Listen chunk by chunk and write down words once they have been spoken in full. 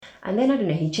And then, I don't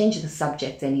know, he changed the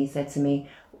subject and he said to me,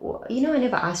 you know, I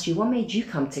never asked you, what made you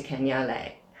come to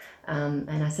Kenya? And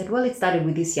I said, well, it started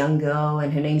with this young girl,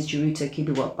 and her name's Juruta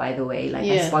Kiduwa, by the way.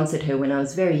 I sponsored her when I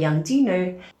was very young. Do you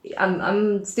know?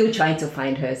 I'm still trying to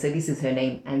find her, so this is her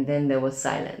name. And then there was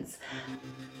silence.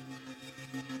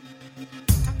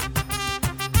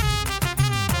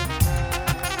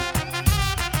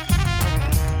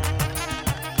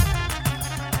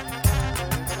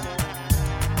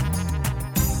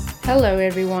 Hello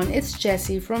everyone, it's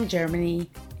Jessie from Germany.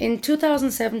 In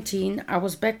 2017, I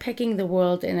was backpacking the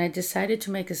world and I decided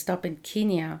to make a stop in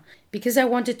Kenya because I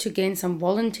wanted to gain some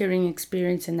volunteering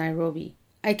experience in Nairobi.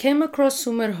 I came across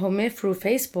Sumer Home through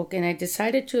Facebook and I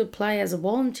decided to apply as a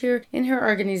volunteer in her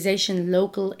organization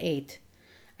Local Aid.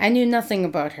 I knew nothing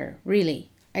about her,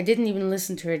 really. I didn't even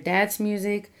listen to her dad's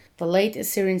music, the late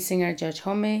Assyrian singer Judge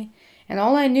Home, and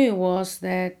all I knew was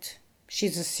that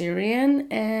she's Assyrian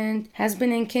and has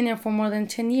been in Kenya for more than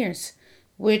 10 years,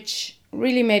 which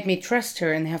really made me trust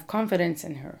her and have confidence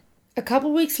in her. A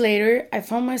couple weeks later, I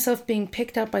found myself being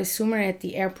picked up by Sumer at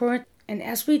the airport, and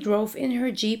as we drove in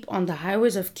her Jeep on the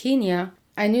highways of Kenya,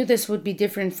 I knew this would be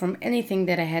different from anything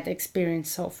that I had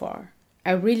experienced so far.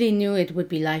 I really knew it would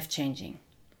be life-changing.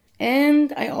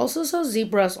 And I also saw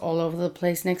zebras all over the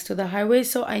place next to the highway,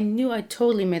 so I knew I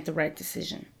totally made the right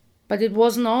decision. But it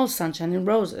wasn't all sunshine and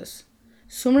roses.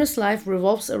 Sumer's life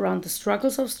revolves around the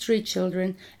struggles of street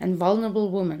children and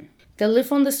vulnerable women. They live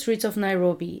on the streets of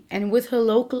Nairobi, and with her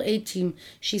local aid team,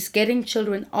 she's getting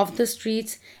children off the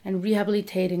streets and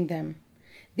rehabilitating them.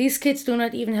 These kids do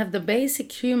not even have the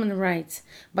basic human rights,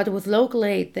 but with local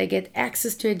aid, they get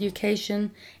access to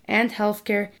education and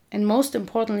healthcare, and most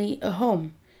importantly, a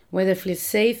home, where they feel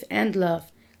safe and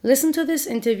loved. Listen to this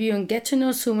interview and get to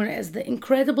know Sumer as the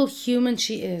incredible human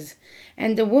she is,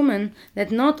 and the woman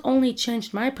that not only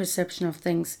changed my perception of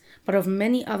things, but of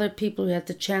many other people who had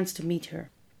the chance to meet her.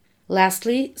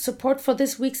 Lastly, support for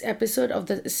this week's episode of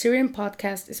the Assyrian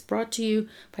podcast is brought to you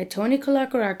by Tony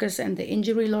Kalakorakis and the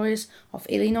injury lawyers of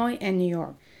Illinois and New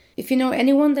York. If you know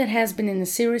anyone that has been in a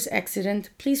serious accident,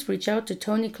 please reach out to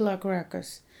Tony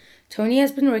Kalakorakis. Tony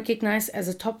has been recognized as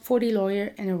a top 40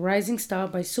 lawyer and a rising star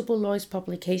by Super Lawyers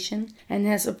publication and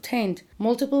has obtained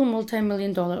multiple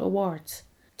multi-million-dollar awards.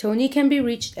 Tony can be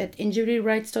reached at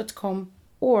injuryrights.com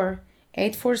or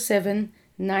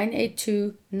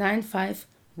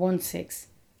 847-982-9516.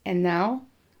 And now,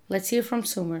 let's hear from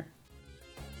Sumer.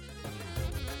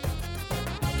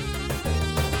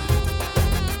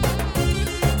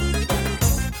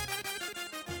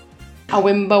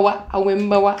 Awimbawa,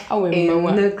 awimbawa,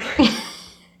 awimbawa.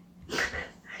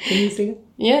 Can you sing it?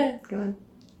 Yeah. Go on.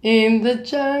 In the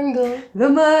jungle, the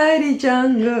mighty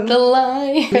jungle, the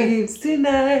lion sleeps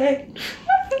tonight.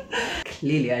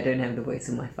 Clearly, I don't have the voice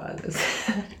of my father's.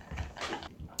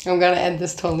 I'm gonna add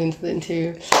this totally into the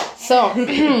interview. So,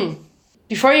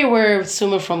 before you were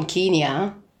Sumer from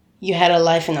Kenya, you had a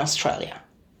life in Australia.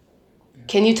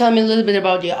 Can you tell me a little bit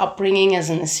about your upbringing as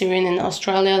an Assyrian in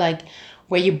Australia?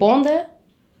 Were you born there?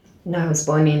 No, I was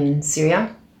born in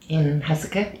Syria, in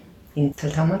Hasaka, in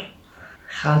Taltamur,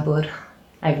 Khabur.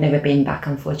 I've never been back,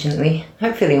 unfortunately.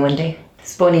 Hopefully one day. I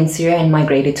was born in Syria and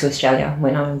migrated to Australia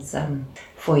when I was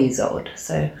 4 years old.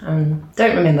 So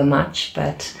don't remember much,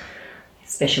 but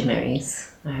special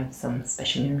memories. I have some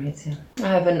special memories, yeah. I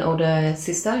have an older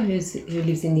sister who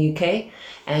lives in the UK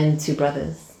and 2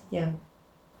 brothers, yeah.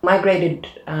 Migrated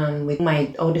with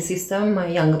my older sister, my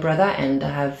younger brother, and I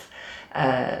have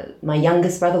my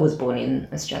youngest brother was born in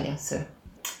Australia, so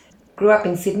grew up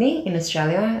in Sydney in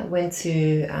Australia, went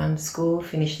to school,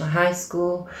 finished my high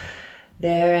school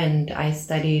there, and I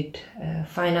studied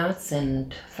fine arts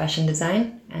and fashion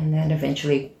design, and then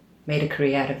eventually made a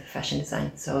career out of fashion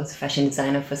design. So I was a fashion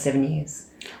designer for 7 years.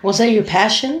 Was that your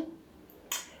passion?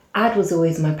 Art was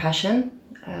always my passion,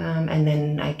 and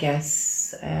then I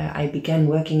guess I began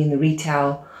working in the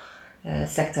retail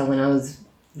sector when I was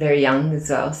very young as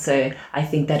well. So I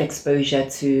think that exposure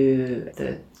to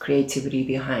the creativity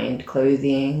behind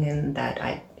clothing and that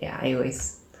I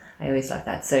always liked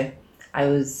that. So I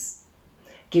was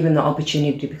given the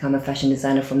opportunity to become a fashion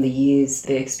designer from the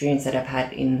experience that I've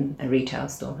had in a retail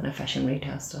store, in a fashion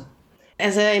retail store.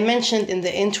 As I mentioned in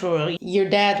the intro, your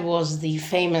dad was the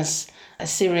famous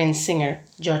Assyrian singer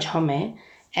Judge Home,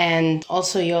 and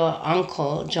also your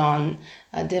uncle John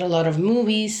did a lot of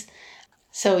movies.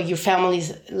 So your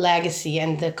family's legacy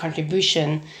and the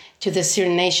contribution to the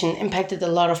Syrian nation impacted a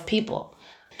lot of people,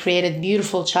 created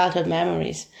beautiful childhood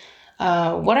memories.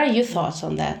 What are your thoughts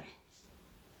on that?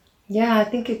 Yeah, I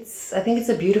think it's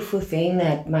a beautiful thing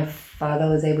that my father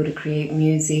was able to create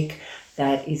music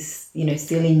that is,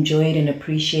 still enjoyed and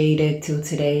appreciated till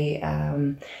today.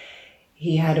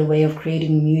 He had a way of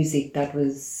creating music that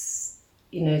was,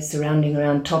 surrounding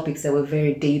around topics that were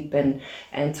very deep and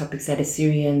topics that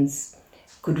Assyrians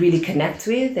could really connect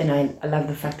with. And I love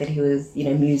the fact that he was,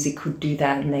 music could do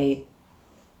that, and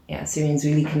Assyrians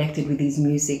really connected with his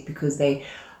music because they,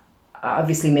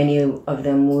 obviously many of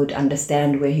them would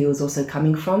understand where he was also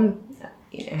coming from,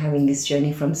 having this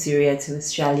journey from Syria to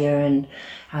Australia, and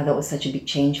how that was such a big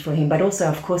change for him. But also,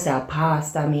 of course, our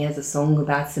past. He has a song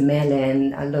about Semele,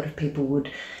 and a lot of people would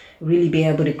really be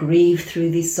able to grieve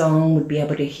through this song, would be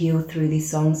able to heal through this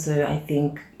song. So I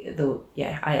think,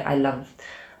 I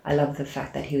love the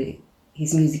fact that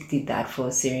his music did that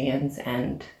for Syrians,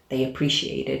 and they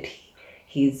appreciated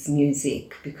his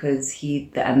music because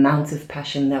the amount of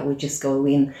passion that would just go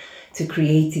in to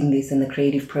creating this, and the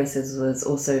creative process was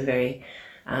also very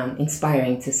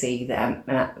inspiring to see the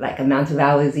amount of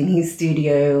hours in his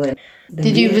studio. And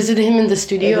did you visit him in the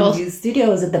studio? His studio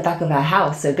was at the back of our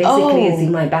house, so basically it's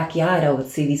in my backyard. I would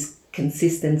see this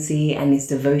consistency and his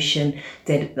devotion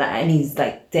and his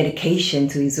dedication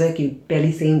to his work. You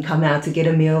barely see him come out to get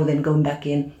a meal, then going back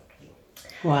in.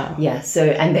 Wow. Yeah, so,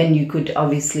 and then you could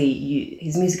obviously,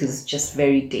 his music is just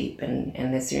very deep,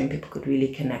 and the Syrian people could really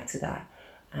connect to that.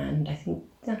 And I think,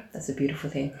 that's a beautiful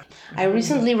thing. I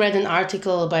recently read an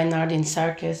article by Nardin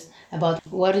Sarkis about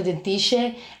Warid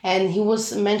Dishe, and he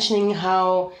was mentioning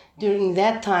how during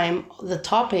that time, the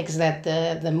topics that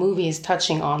the movie is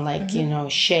touching on, like,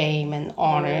 shame and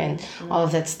honor and all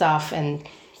of that stuff, and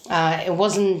it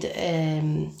wasn't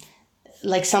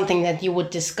like something that you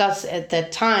would discuss at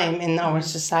that time in our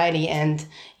society, and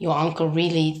your uncle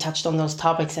really touched on those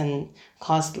topics and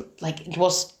caused,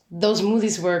 those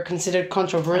movies were considered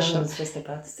controversial. I was just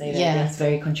about to say that. Yeah, it's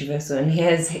very controversial, and he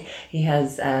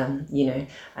has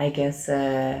I guess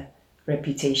a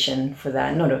reputation for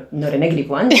that. Not a negative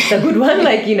one, it's a good one.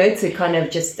 To kind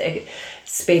of just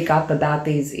speak up about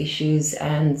these issues,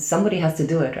 and somebody has to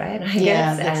do it, right? I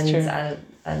guess. That's true.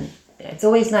 And it's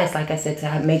always nice, like I said,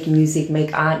 to make music,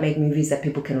 make art, make movies that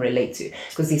people can relate to,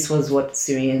 because this was what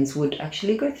Syrians would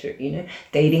actually go through,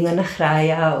 dating a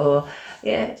nakhraya or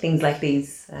things like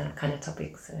these kind of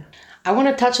topics. I want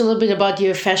to touch a little bit about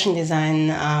your fashion design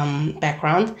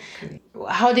background.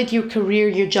 How did your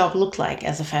job look like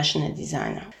as a fashion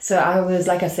designer? So I was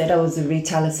a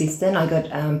retail assistant. I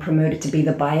got promoted to be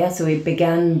the buyer. So it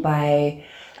began by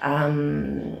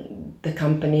the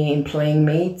company employing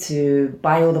me to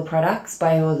buy all the products,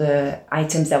 buy all the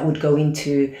items that would go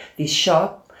into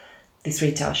this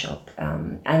retail shop.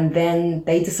 And then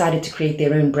they decided to create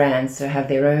their own brand, so have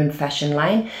their own fashion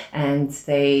line, and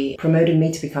they promoted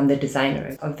me to become the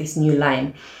designer of this new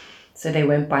line. So they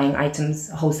weren't buying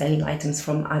wholesaling items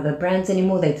from other brands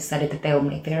anymore. They decided that they will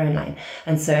make their own line.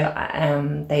 And so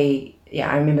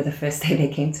I remember the first day they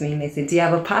came to me and they said, "Do you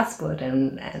have a passport?"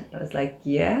 And I was like,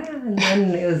 "Yeah." And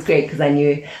then it was great because I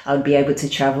knew I would be able to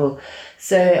travel.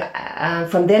 So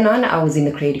from then on, I was in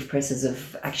the creative process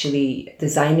of actually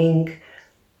designing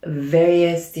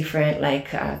various different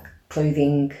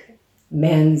clothing,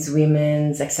 men's,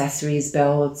 women's, accessories,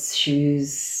 belts,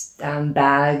 shoes,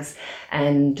 bags,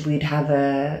 and we'd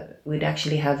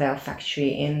actually have our factory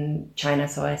in China.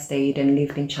 So I stayed and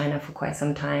lived in China for quite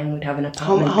some time. We'd have an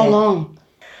apartment. How long?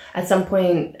 At some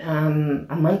point,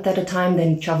 a month at a time,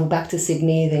 then travel back to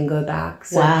Sydney, then go back.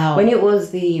 So wow.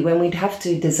 when we'd have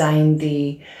to design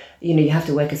you have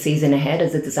to work a season ahead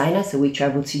as a designer. So we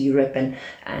travel to Europe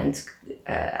and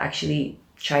actually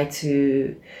try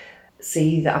to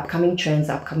see the upcoming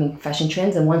fashion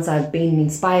trends. And once I've been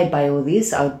inspired by all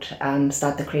this, I would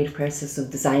start the creative process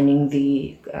of designing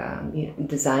the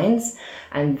designs.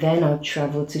 And then I'll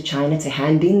travel to China to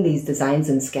hand in these designs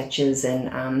and sketches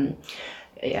and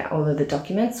all of the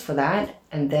documents for that.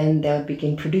 And then they'll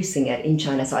begin producing it in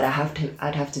China. So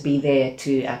I'd have to be there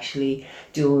to actually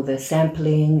do all the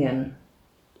sampling and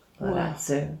all that.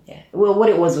 So well, what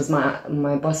it was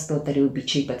my boss thought that it would be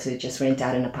cheaper to just rent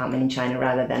out an apartment in China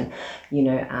rather than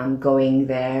going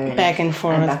there and back and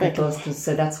forth.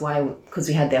 So that's why, because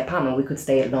we had the apartment, we could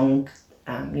stay at long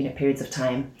periods of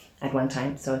time at one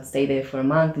time. So I'd stay there for a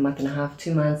month and a half,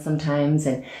 2 months sometimes,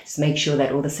 and just make sure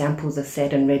that all the samples are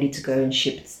set and ready to go and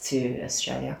shipped to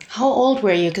Australia. How old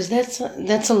were you? Because that's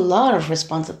a lot of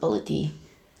responsibility.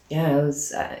 Yeah, it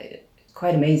was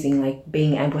quite amazing,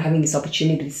 having this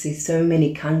opportunity to see so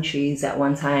many countries at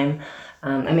one time.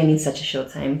 In such a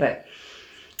short time, but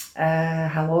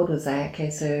How old was I? Okay,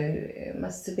 so it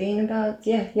must have been about,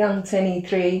 young,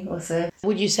 23 or so.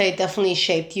 Would you say it definitely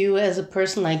shaped you as a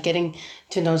person, like getting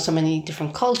to know so many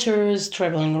different cultures,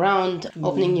 traveling around,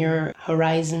 opening your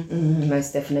horizon?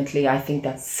 Most definitely. I think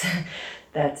that's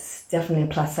that's definitely a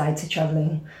plus side to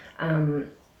traveling,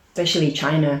 especially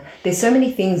China. There's so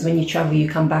many things when you travel, you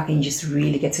come back and you just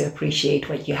really get to appreciate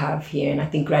what you have here. And I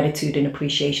think gratitude and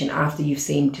appreciation after you've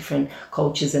seen different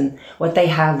cultures and what they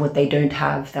have, what they don't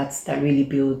have, that really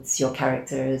builds your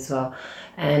character as well.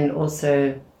 And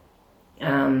also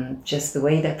just the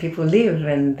way that people live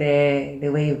and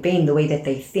their way of being, the way that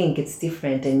they think, it's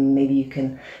different. And maybe you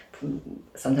can,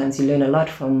 sometimes you learn a lot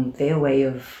from their way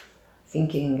of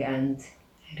thinking and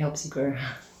it helps you grow.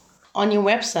 On your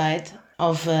website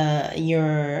of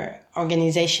your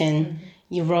organization,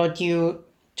 you wrote you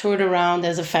toured around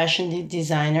as a fashion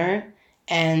designer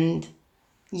and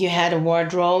you had a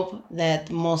wardrobe that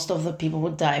most of the people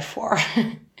would die for.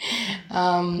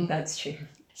 That's true.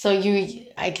 So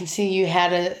I can see you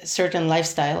had a certain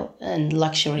lifestyle and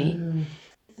luxury.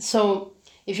 So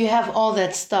if you have all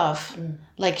that stuff,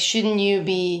 like, shouldn't you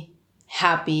be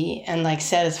happy and like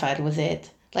satisfied with it?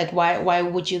 Like, why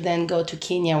would you then go to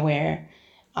Kenya where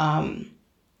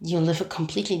you live a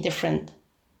completely different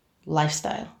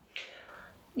lifestyle?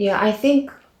 Yeah, I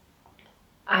think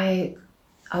I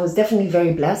was definitely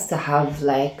very blessed to have,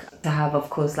 of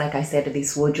course, like I said,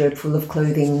 this wardrobe full of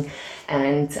clothing,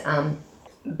 and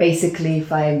basically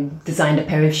if I designed a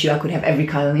pair of shoes, I could have every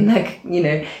color in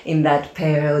that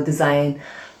pair or design.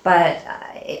 But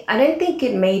I don't think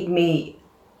it made me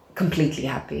completely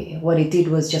happy. What it did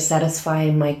was just satisfy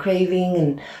my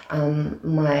craving and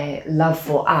my love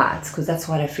for art, because that's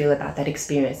what I feel about that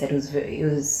experience. That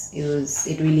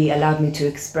it really allowed me to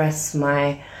express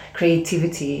my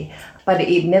creativity, but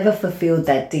it never fulfilled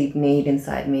that deep need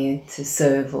inside me to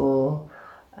serve or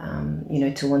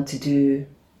to want to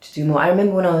do more. I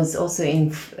remember when I was also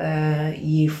in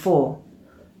year 4,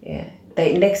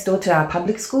 next door to our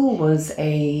public school was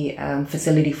a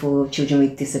facility for children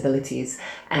with disabilities,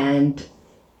 and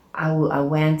I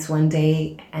went one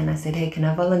day and I said, hey, can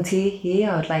I volunteer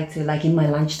here? I would like to, in my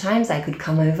lunch times, I could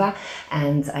come over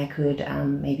and I could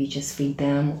maybe just feed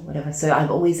them or whatever. So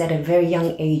I've always at a very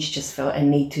young age just felt a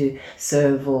need to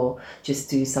serve or just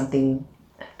do something,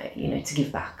 to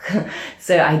give back.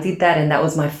 So I did that, and that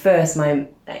was my first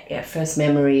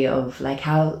memory of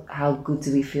how good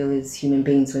do we feel as human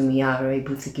beings when we are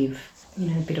able to give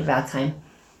a bit of our time.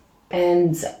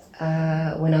 And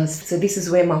so this is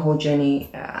where my whole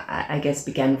journey I guess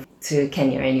began, to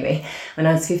Kenya anyway. When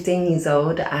I was 15 years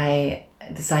old, I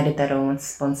decided that I want to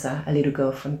sponsor a little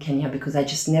girl from Kenya, because I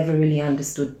just never really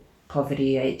understood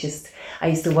poverty. I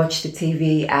used to watch the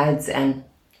TV ads, and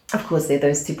of course, there are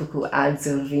those typical ads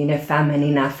of, famine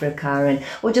in Africa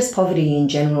or just poverty in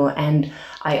general. And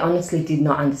I honestly did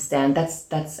not understand.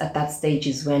 That's at that stage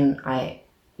is when I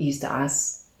used to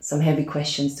ask some heavy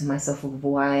questions to myself of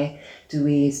why do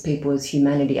we as people, as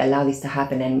humanity, allow this to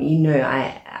happen? And,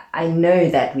 I know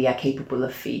that we are capable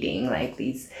of feeding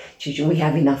these children. We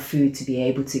have enough food to be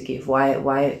able to give.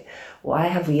 Why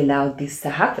have we allowed this to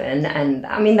happen? And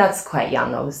I mean, that's quite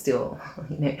young. I was still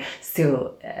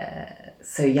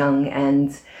so young,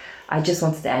 and I just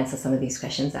wanted to answer some of these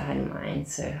questions I had in mind.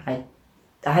 So I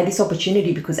had this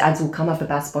opportunity because ads will come up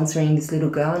about sponsoring this little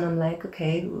girl, and I'm like,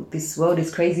 okay, this world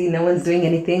is crazy. No one's doing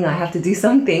anything. I have to do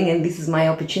something, and this is my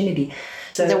opportunity.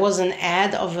 So there was an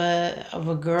ad of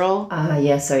a girl.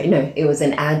 So it was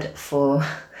an ad for.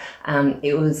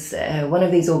 It was one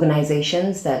of these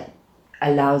organizations that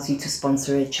allows you to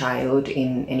sponsor a child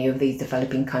in any of these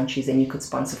developing countries, and you could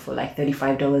sponsor for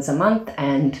 $35 a month,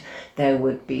 and they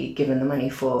would be given the money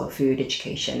for food,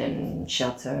 education and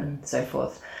shelter and so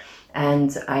forth.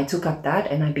 And I took up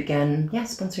that, and I began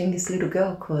sponsoring this little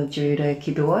girl called Juruda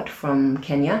Kibiwot from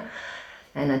Kenya,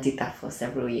 and I did that for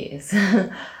several years.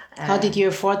 How did you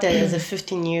afford that as a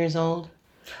 15 years old?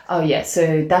 Oh yeah,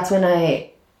 so that's when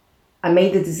I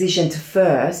made the decision to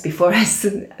first, before I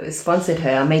sponsored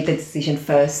her, I made the decision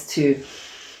first to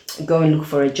go and look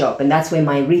for a job. And that's where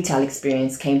my retail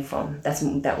experience came from.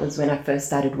 That was when I first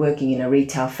started working in a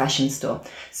retail fashion store.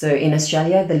 So in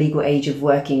Australia, the legal age of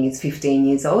working is 15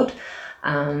 years old.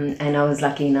 And I was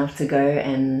lucky enough to go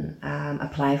and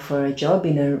apply for a job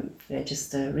in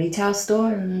just a retail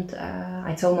store. And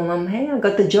I told my mum, hey, I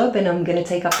got the job and I'm going to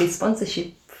take up this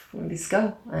sponsorship for this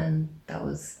girl. And that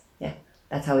was,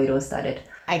 that's how it all started.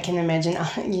 I can imagine,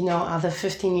 other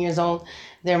 15 years old,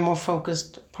 they're more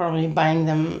focused, probably buying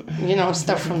them,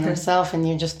 stuff from themselves, and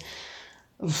you just,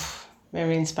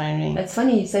 Very inspiring. It's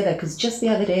funny you say that, because just the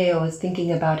other day I was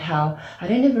thinking about how I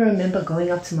don't ever remember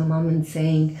going up to my mum and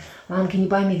saying, Mom, can you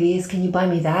buy me this? Can you buy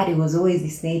me that? It was always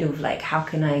this need of like, how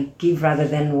can I give rather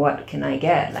than what can I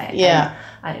get? Like, yeah.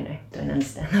 I don't know. Don't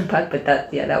understand that part, but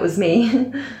that was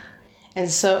me. And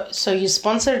so you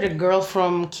sponsored a girl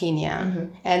from Kenya,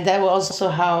 and that was also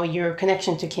how your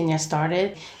connection to Kenya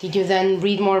started. Did you then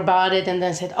read more about it and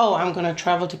then said, oh, I'm going to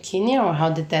travel to Kenya, or how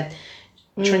did that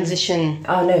transition?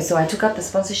 Oh, no. So I took up the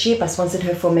sponsorship. I sponsored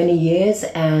her for many years,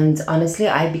 and honestly,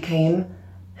 I became...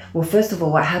 Well, first of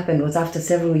all, what happened was after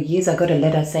several years, I got a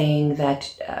letter saying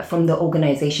that from the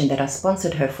organization that I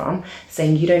sponsored her from,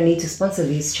 saying you don't need to sponsor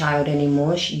this child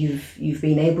anymore. You've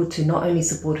been able to not only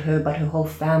support her, but her whole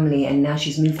family. And now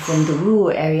she's moved from the rural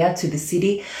area to the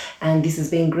city. And this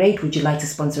has been great. Would you like to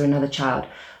sponsor another child?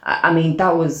 I mean,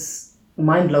 that was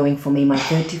mind-blowing for me. My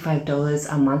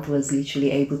 $35 a month was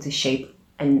literally able to shape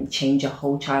and change a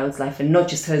whole child's life, and not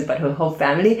just hers but her whole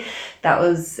family. That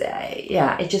was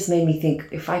it just made me think,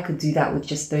 if I could do that with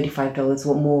just $35,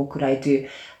 what more could I do?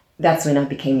 That's when I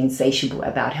became insatiable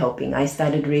about helping. I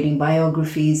started reading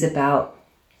biographies about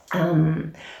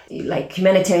like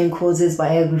humanitarian causes,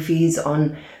 biographies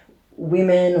on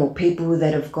women or people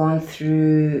that have gone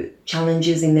through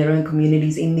challenges in their own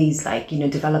communities in these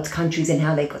developed countries, and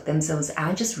how they got themselves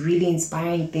out. Just really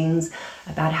inspiring things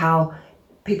about how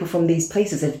people from these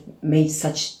places have made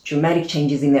such dramatic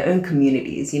changes in their own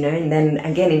communities, and then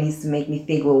again, it needs to make me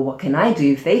think, well, what can I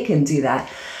do if they can do that?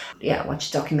 Yeah,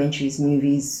 watch documentaries,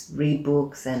 movies, read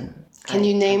books. And can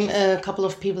you name a couple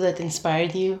of people that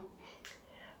inspired you?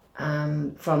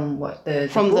 From what, the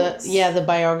books? The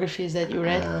biographies that you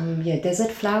read?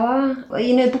 Desert Flower.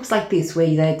 Well, books like this where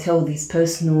they tell this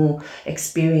personal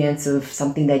experience of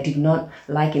something they did not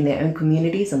like in their own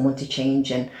communities and want to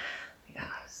change, and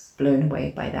blown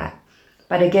away by that.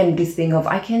 But again, this thing of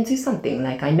I can do something,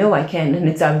 like I know I can, and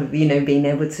it's being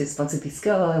able to sponsor this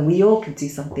girl, and we all could do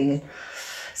something.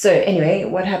 So anyway,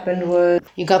 what happened was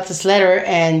you got this letter,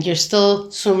 and you're still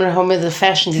swimming home with a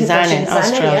fashion designer in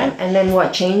Australia. Yeah. And then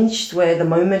what changed were the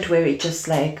moment where it just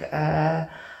I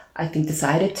think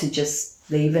decided to just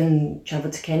leave and travel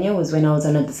to Kenya was when I was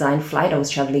on a design flight. I was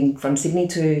traveling from Sydney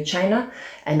to China,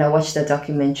 and I watched a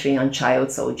documentary on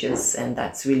child soldiers, and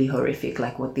that's really horrific,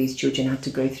 like what these children had to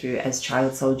go through as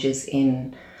child soldiers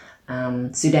in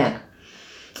Sudan.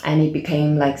 And it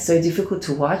became so difficult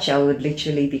to watch. I would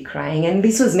literally be crying. And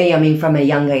this was me, from a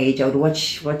younger age. I would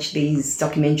watch these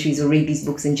documentaries or read these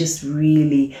books and just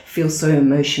really feel so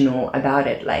emotional about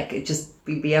it. It just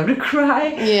be able to cry.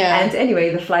 Yeah. And anyway,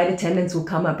 the flight attendants will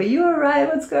come up. Are you all right?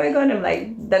 What's going on? I'm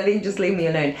like, darling, just leave me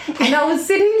alone. And I was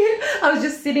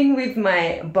just sitting with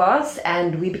my boss,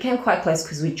 and we became quite close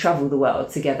because we travel the world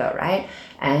together, right?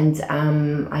 And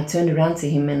I turned around to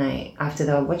him, and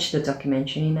after I watched the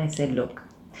documentary, and I said, look,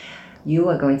 you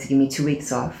are going to give me 2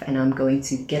 weeks off, and I'm going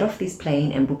to get off this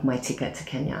plane and book my ticket to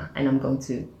Kenya, and I'm going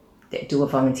to do a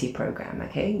volunteer program,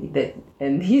 okay?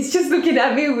 And he's just looking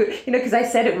at me, because I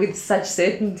said it with such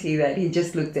certainty that he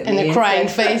just looked at me. And the crying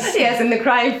face. Yes, and the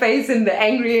crying face and the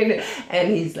angry,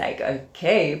 and he's like,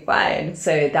 okay, fine.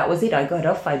 So that was it. I got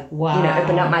off. I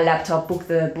opened up my laptop, booked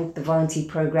the volunteer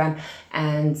program,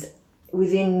 and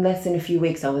within less than a few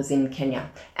weeks, I was in Kenya.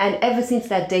 And ever since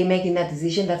that day, making that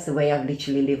decision, that's the way I've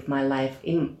literally lived my life.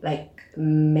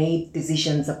 Made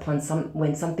decisions upon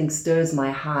when something stirs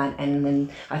my heart, and when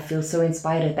I feel so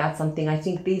inspired about something. I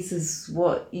think this is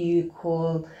what you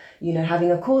call,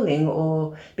 having a calling,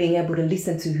 or being able to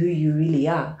listen to who you really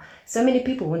are. So many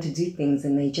people want to do things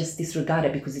and they just disregard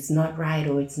it because it's not right,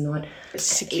 or it's not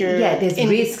secure. Yeah, there's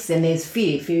risks and there's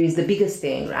fear. Fear is the biggest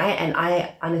thing, right? And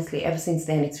I honestly, ever since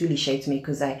then, it's really shaped me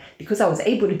because I was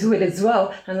able to do it as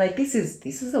well. I'm like, this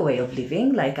is a way of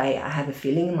living. I have a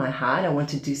feeling in my heart. I want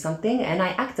to do something, and I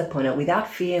act upon it without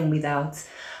fear and without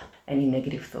any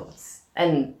negative thoughts.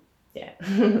 And yeah.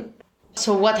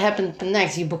 So what happened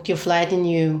next? You booked your flight and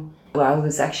you... Well, I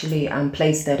was actually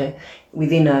placed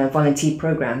within a volunteer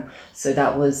program. So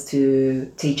that was to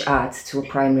teach art to a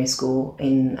primary school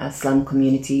in a slum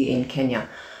community in Kenya.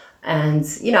 And,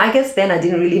 I guess then I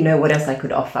didn't really know what else I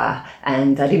could offer.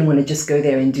 And I didn't want to just go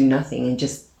there and do nothing and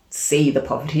just see the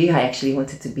poverty. I actually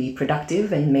wanted to be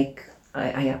productive and make,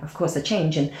 of course, a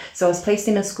change. And so I was placed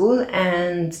in a school,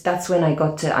 and that's when I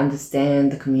got to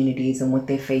understand the communities and what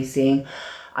they're facing.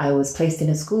 I was placed in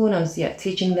a school and I was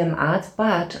teaching them art,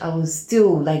 but I was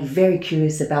still very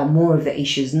curious about more of the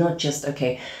issues, not just,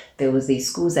 there was these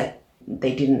schools that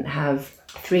they didn't have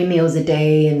 3 meals a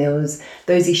day, and there was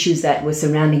those issues that were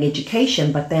surrounding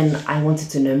education, but then I wanted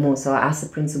to know more. So I asked the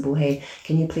principal, hey,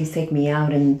 can you please take me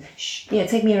out and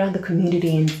take me around the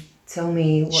community and tell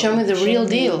me. Show me the real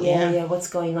deal. Yeah, what's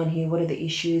going on here? What are the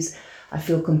issues? I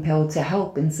feel compelled to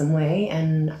help in some way,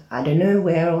 and I don't know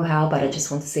where or how, but I just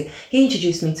want to say, he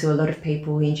introduced me to a lot of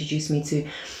people. He introduced me to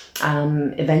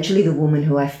eventually the woman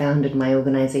who I founded my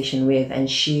organization with, and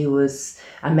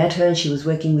I met her, and she was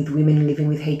working with women living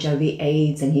with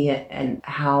HIV/AIDS, and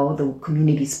how the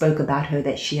community spoke about her,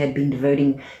 that she had been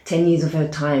devoting 10 years of her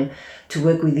time to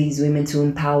work with these women, to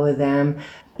empower them.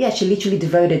 Yeah, she literally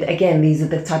devoted, again, these are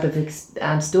the type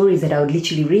of stories that I would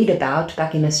literally read about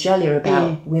back in Australia,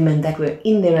 about women that were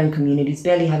in their own communities,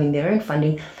 barely having their own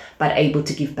funding, but able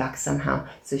to give back somehow.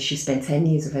 So she spent 10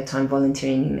 years of her time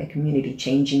volunteering in their community,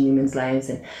 changing women's lives.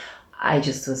 And I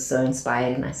just was so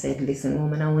inspired. And I said, listen,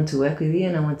 woman, I want to work with you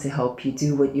and I want to help you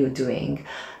do what you're doing.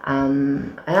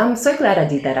 And I'm so glad I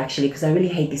did that, actually, because I really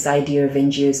hate this idea of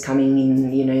NGOs coming in,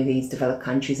 these developed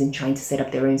countries and trying to set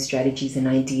up their own strategies and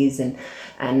ideas and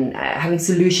having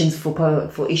solutions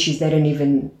for issues they don't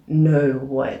even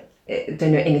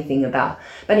don't know anything about.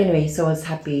 But anyway, so I was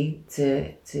happy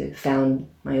to found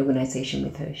my organization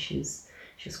with her. She was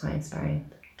quite inspiring.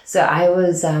 So I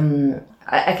was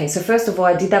okay. So first of all,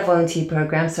 I did that volunteer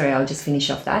program. Sorry, I'll just finish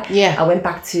off that. Yeah. I went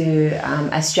back to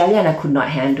Australia, and I could not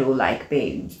handle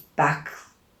being back.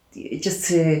 Just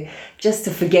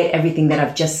to forget everything that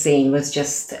I've just seen was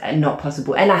just not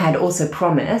possible. And I had also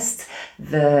promised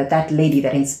that lady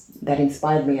that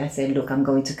inspired me. I said, look, I'm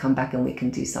going to come back and we can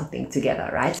do something together,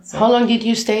 right? So how long did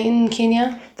you stay in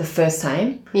Kenya? The first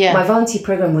time, yeah, my volunteer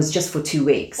program was just for 2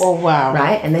 weeks. Oh wow!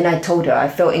 Right, and then I told her I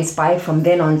felt inspired from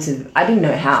then on to. I didn't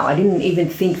know how. I didn't even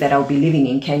think that I'll be living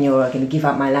in Kenya or going to give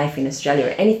up my life in Australia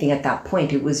or anything at that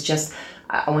point. It was just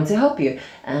I want to help you,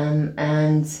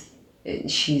 and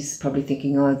she's probably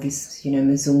thinking, oh, this,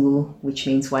 Mzungu, which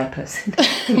means white person.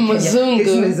 Mzungu.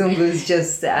 This Mzungu is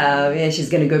just, she's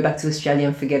going to go back to Australia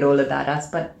and forget all about us.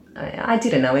 But I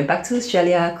didn't. I went back to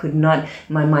Australia. I could not,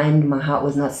 my heart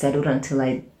was not settled until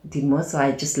I did more. So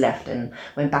I just left and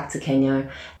went back to Kenya.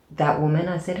 That woman,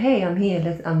 I said, hey, I'm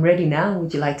here. I'm ready now.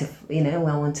 Would you like to, I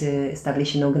want to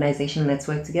establish an organization. Let's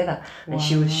work together. And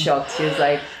she was shocked. She was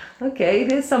like, okay,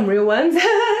 there's some real ones.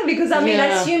 Because I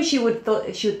assume she would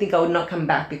think I would not come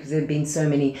back, because there had been so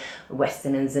many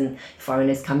Westerners and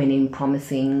foreigners coming in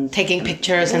promising, taking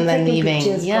pictures and then leaving.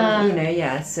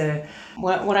 So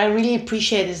what I really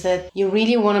appreciate is that you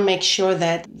really want to make sure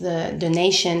that the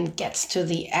donation gets to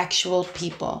the actual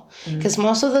people, because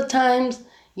most of the times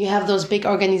you have those big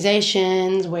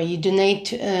organizations where you donate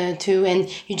to and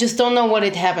you just don't know what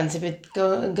it happens, if it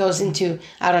goes into,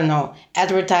 I don't know,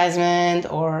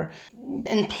 advertisement or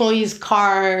employee's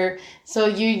car. So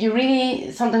you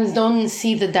really sometimes don't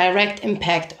see the direct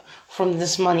impact from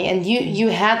this money. And you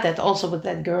had that also with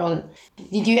that girl.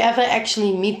 Did you ever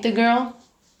actually meet the girl?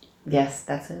 Yes,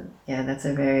 that's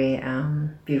a very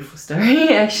beautiful story,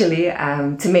 actually.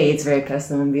 To me, it's very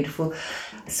personal and beautiful.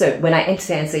 So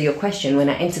to answer your question, when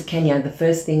I entered Kenya, the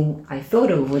first thing I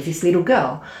thought of was this little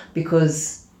girl,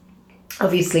 because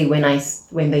obviously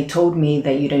when they told me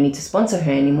that you don't need to sponsor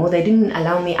her anymore, they didn't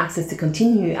allow me access to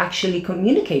continue actually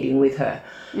communicating with her,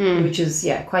 which is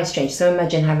quite strange. So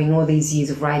imagine having all these years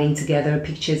of writing together,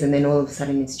 pictures, and then all of a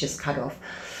sudden it's just cut off.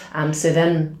 So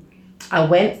then I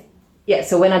went. Yeah,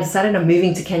 so when I decided I'm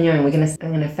moving to Kenya and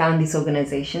I'm gonna found this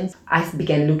organization, I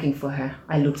began looking for her.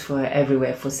 I looked for her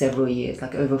everywhere for several years,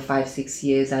 like over 5-6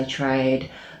 years. I tried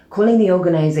calling the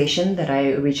organization that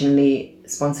I originally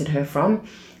sponsored her from,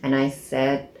 and I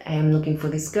said, I am looking for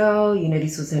this girl,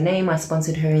 this was her name, I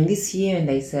sponsored her in this year, and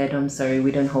they said, I'm sorry,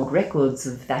 we don't hold records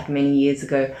of that many years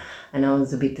ago. And I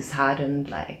was a bit disheartened,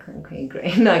 like, okay,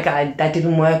 great. That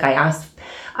didn't work.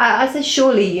 I said,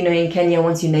 surely, in Kenya,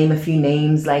 once you name a few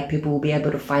names, people will be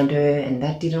able to find her. And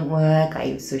that didn't work. I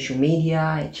used social media.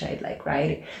 I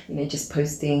tried, just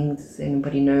posting. Does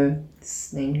anybody know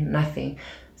this name? Nothing.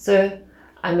 So,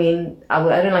 I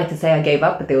don't like to say I gave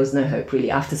up, but there was no hope,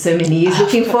 really, after so many years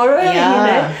looking for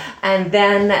her, And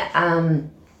then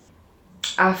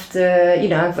after,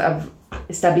 I've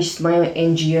established my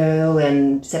NGO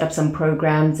and set up some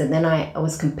programs, and then I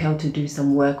was compelled to do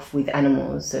some work with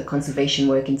animals, so conservation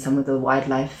work in some of the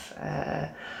wildlife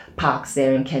parks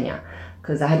there in Kenya,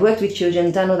 because I had worked with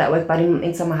children, done all that work, but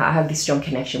in somehow I have this strong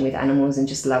connection with animals and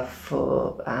just love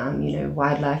for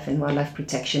wildlife and wildlife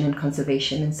protection and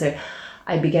conservation. And so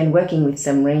I began working with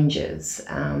some rangers,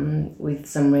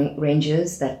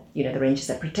 rangers that the rangers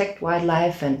that protect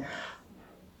wildlife. And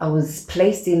I was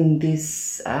placed in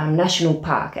this national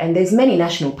park, and there's many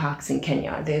national parks in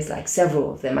Kenya. There's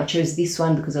several of them. I chose this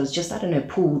one because I was just,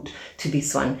 pulled to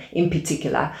this one in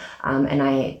particular. And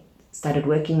I started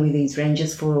working with these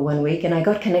rangers for 1 week, and I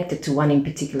got connected to one in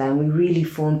particular, and we really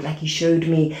formed, like, he showed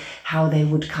me how they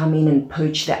would come in and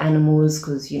poach the animals,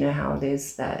 because you know how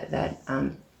there's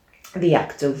the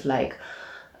act of like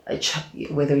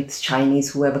whether it's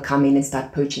Chinese, whoever come in and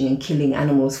start poaching and killing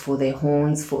animals for their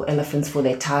horns, for elephants, for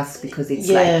their tusks, because it's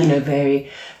like, you know,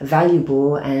 very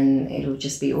valuable, and it'll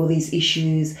just be all these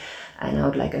issues. And I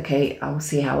would like, okay, I'll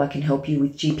see how I can help you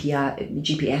with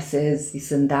GPSs,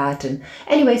 this and that. And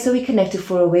anyway, so we connected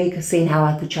for a week, seeing how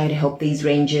I could try to help these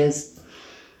rangers.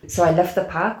 So I left the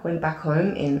park, went back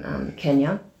home in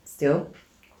Kenya still.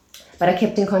 But I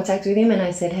kept in contact with him, and I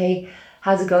said, hey,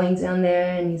 how's it going down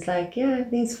there? And he's like, yeah,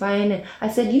 everything's fine. And I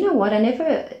said, you know what? I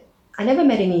never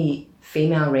met any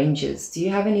female rangers. Do you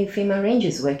have any female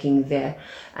rangers working there?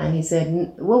 And he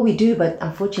said, well, we do, but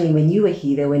unfortunately when you were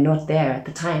here, they were not there at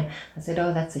the time. I said,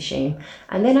 oh, that's a shame.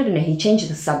 And then, I don't know, he changed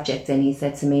the subject, and he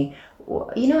said to me,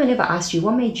 well, you know, I never asked you,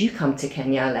 what made you come to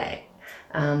Kenya? Like,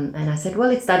 and I said,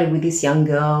 well, it started with this young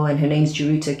girl, and her name's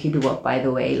Jiruto Kibiwot, by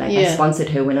the way. Like, I sponsored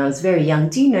her when I was very young.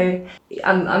 Do you know,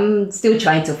 I'm still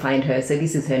trying to find her, so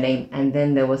this is her name. And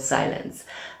then there was silence.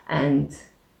 And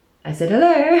I said,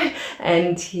 hello.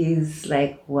 And he's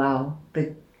like, wow,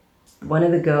 one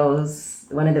of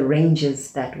the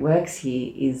rangers that works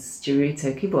here is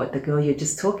Jiruto Kibiwot, the girl you're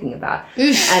just talking about.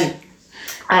 And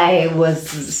I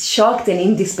was shocked and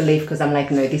in disbelief, because I'm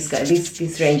like, no,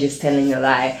 this ranger's telling a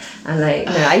lie. I'm like,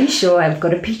 no, are you sure? I've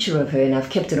got a picture of her, and I've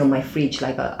kept it on my fridge,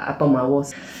 like up on my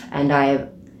walls.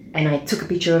 And I took a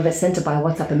picture of it, sent it by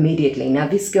WhatsApp immediately. Now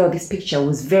this girl, this picture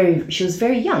she was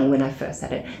very young when I first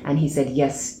had it. And he said,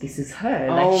 yes, this is her.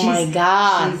 Like, oh my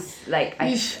God. She's like, I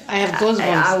have goosebumps.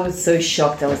 I was so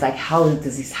shocked. I was like, how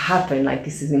does this happen? Like,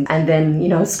 this is, and then, you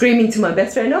know, screaming to my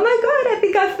best friend, oh my God, I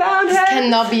think I found her. This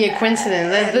cannot be a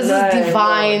coincidence. This is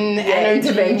divine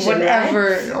energy, whatever.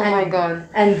 Right? Oh my God.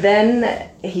 And then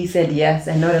he said yes.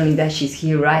 And not only that, she's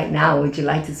here right now. Would you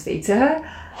like to speak to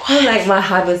her? What? Like, my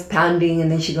heart was pounding, and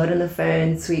then she got on the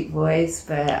phone, sweet voice,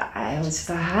 but I was just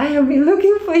like, hi, I've been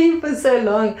looking for you for so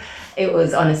long. It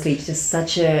was honestly just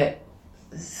such an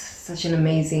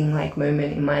amazing like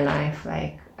moment in my life.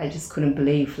 Like, I just couldn't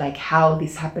believe like how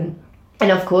this happened. And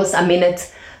of course,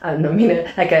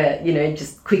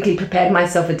 just quickly prepared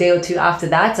myself. A day or two after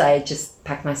that, I just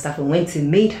packed my stuff and went to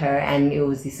meet her. And it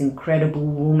was this incredible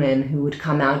woman who would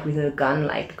come out with her gun,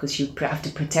 like, because she would have to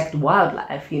protect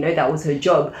wildlife, you know, that was her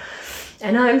job.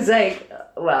 And I was like,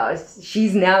 wow,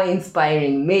 she's now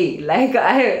inspiring me. Like,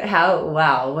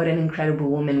 wow, what an incredible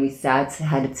woman. We sat,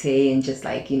 had a tea, and just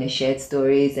like, you know, shared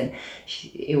stories. And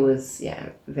it was,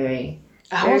 very...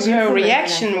 How was her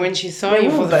reaction when she saw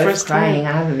you for the first crying.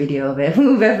 time? I have a video of it. We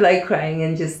were both like crying,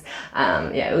 and just,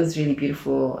 it was really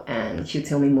beautiful. And she'll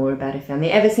tell me more about her family.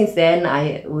 Ever since then,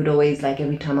 I would always, like,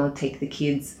 every time I'll take the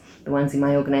kids, the ones in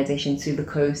my organization, to the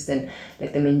coast and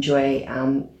let them enjoy,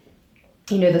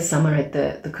 the summer at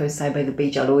the coast side by the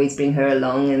beach. I'll always bring her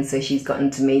along. And so she's gotten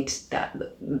to meet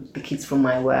the kids from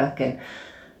my work. And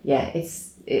yeah,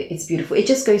 it's beautiful. It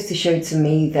just goes to show to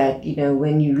me that, you know,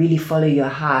 when you really follow your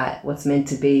heart, what's meant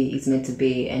to be is meant to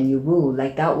be, and you will.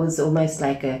 Like, that was almost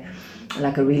like a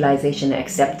realization,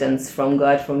 acceptance from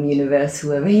God, from universe,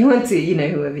 whoever you want to, you know,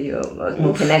 whoever you're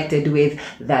more connected with,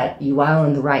 that you are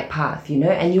on the right path, you know,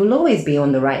 and you'll always be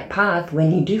on the right path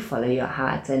when you do follow your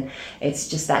heart. And it's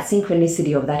just that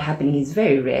synchronicity of that happening is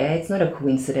very rare. It's not a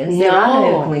coincidence. There are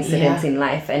no coincidences in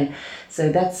life. And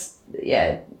so that's,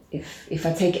 if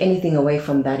I take anything away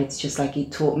from that, it's just like it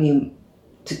taught me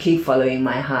to keep following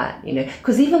my heart, you know,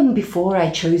 because even before I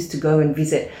chose to go and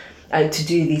visit, to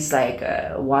do this like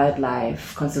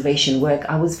wildlife conservation work,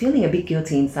 I was feeling a bit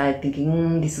guilty inside,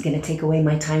 thinking, this is going to take away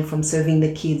my time from serving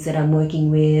the kids that I'm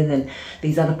working with and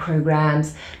these other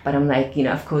programs. But I'm like, you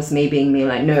know, of course, me being me,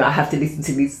 like, no, I have to listen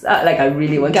to this. Like, I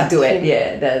really want to do it.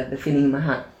 Yeah, the feeling in my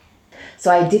heart.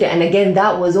 So I did it. And again,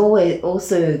 that was always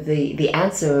also the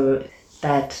answer,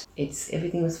 that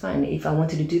everything was fine. If I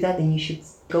wanted to do that, then you should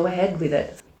go ahead with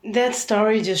it. That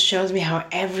story just shows me how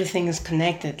everything is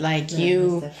connected. Like,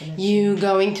 you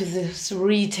going to this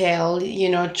retail, you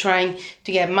know, trying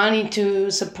to get money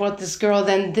to support this girl,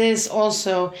 then this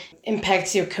also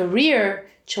impacts your career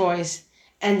choice.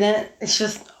 And then it's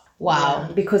just, wow.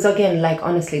 Yeah, because again, like,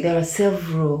 honestly, there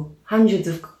are hundreds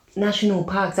of national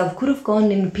parks. I could have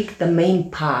gone and picked the main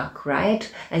park,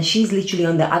 right? And she's literally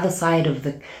on the other side of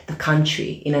the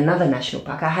country in another national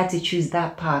park. I had to choose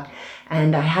that park,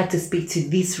 and I had to speak to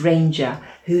this ranger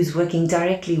who's working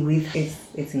directly with.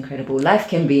 It's incredible. Life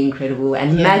can be incredible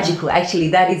and magical. Actually,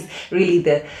 that is really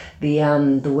the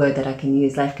word that I can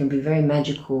use. Life can be very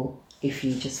magical if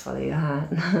you just follow your heart.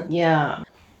 Yeah.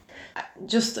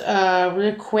 Just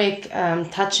real quick,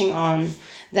 touching on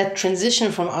that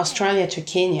transition from Australia to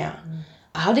Kenya.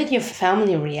 How did your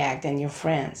family react and your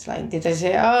friends? Like, did they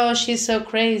say, "Oh, she's so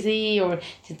crazy," or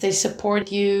did they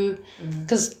support you?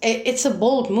 Because it's a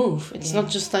bold move. It's not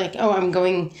just like, "Oh, I'm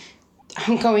going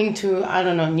to, I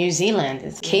don't know, New Zealand."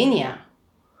 It's Kenya,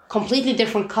 completely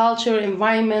different culture,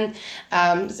 environment.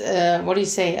 What do you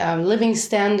say? Living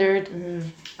standard.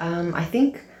 I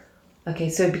think, okay,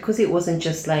 so because it wasn't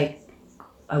just like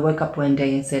I woke up one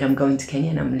day and said, I'm going to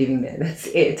Kenya and I'm living there. That's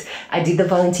it. I did the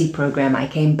volunteer program. I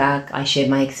came back. I shared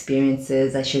my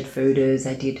experiences. I shared photos.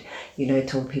 I did,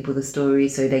 told people the story.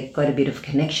 So they got a bit of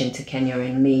connection to Kenya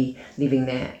and me living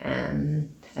there.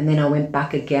 And then I went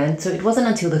back again. So it wasn't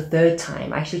until the third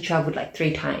time. I actually traveled like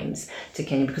 3 times to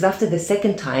Kenya, because after the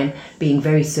second time, being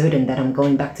very certain that I'm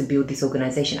going back to build this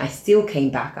organization, I still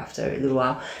came back after a little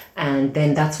while. And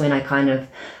then that's when I kind of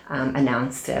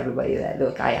announced to everybody that,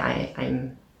 look,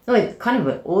 I'm... No, it kind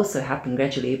of also happened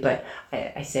gradually, but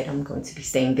I said I'm going to be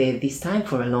staying there this time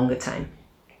for a longer time.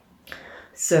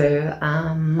 So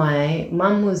my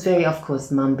mum was very, of course,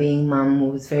 mum being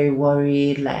mum, was very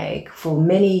worried. Like for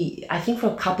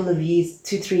a couple of years,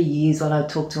 2-3 years, while I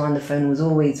talked to her on the phone, was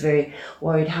always very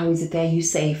worried. How is it there? Are you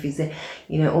safe? Is it,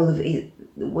 all of it?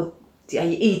 What are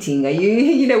you eating? Are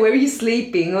you, where are you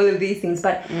sleeping? All of these things.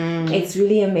 But it's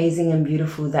really amazing and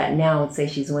beautiful that now I'd say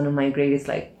she's one of my greatest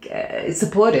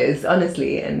supporters,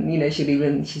 honestly. And,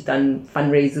 she's done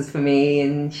fundraisers for me,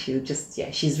 and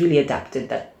she's really adapted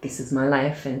that this is my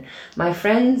life. And my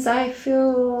friends, I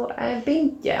feel I've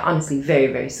been, honestly, very,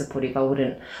 very supportive.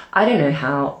 I don't know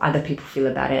how other people feel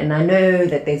about it. And I know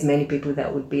that there's many people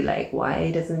that would be like,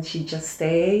 why doesn't she just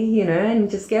stay,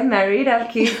 and just get married, have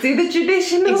kids, do the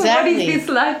traditional, Exactly. What is this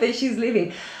life that she's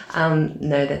living?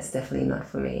 No, that's definitely not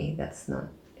for me. That's not,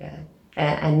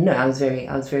 and no, I was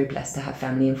very blessed to have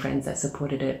family and friends that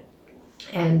supported it.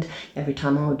 And every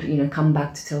time I would, come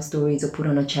back to tell stories or put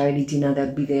on a charity dinner,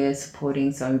 they'd be there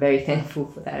supporting. So I'm very thankful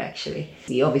for that, actually.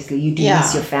 See, obviously, you do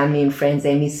miss your family and friends.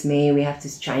 They miss me. We have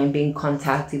to try and be in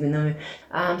contact, even though...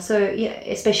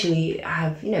 especially I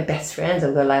have, best friends.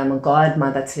 I've got, I'm a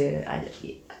godmother to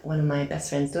one of my best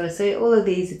friend's daughters. So all of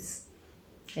these,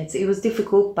 it was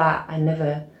difficult, but it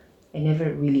never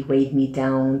really weighed me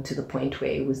down to the point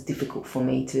where it was difficult for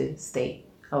me to stay.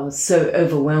 I was so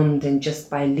overwhelmed, and just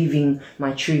by living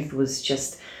my truth was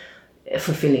just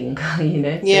fulfilling, So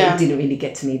it didn't really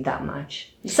get to me that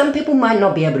much. Some people might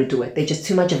not be able to do it. They're just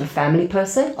too much of a family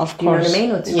person. Of course. You know what I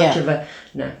mean? Or too much of a...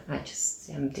 No,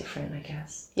 I'm different, I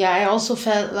guess. Yeah, I also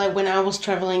felt like when I was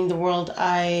traveling the world,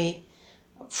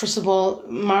 first of all,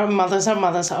 my mothers are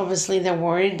mothers. Obviously, they're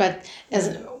worried, but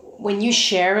when you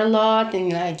share a lot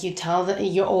and you tell them,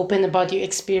 you're open about your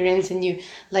experience, and you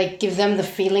give them the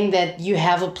feeling that you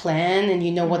have a plan and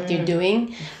you know what you're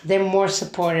doing, they're more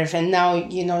supportive. And now,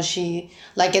 she,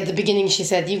 at the beginning she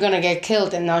said, you're gonna get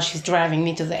killed, and now she's driving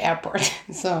me to the airport.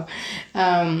 So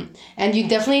and you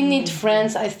definitely need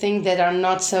friends, I think, that are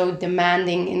not so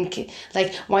demanding, and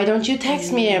why don't you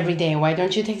text me every day? Why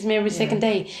don't you text me every second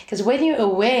day? Because when you're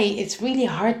away, it's really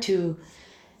hard to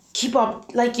keep up,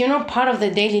 you're not part of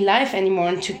the daily life anymore,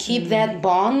 and to keep that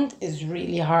bond is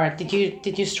really hard.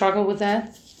 Did you struggle with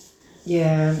that?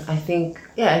 Yeah, I think,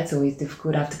 it's always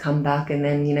difficult. I have to come back and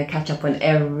then, catch up on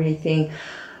everything.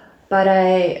 But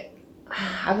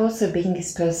I've also been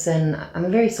this person, I'm a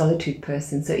very solitude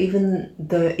person. So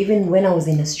even when I was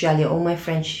in Australia, all my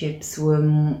friendships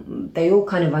they all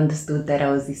kind of understood that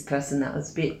I was this person that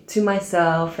was a bit to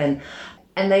myself,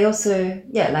 and they also,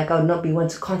 I would not be one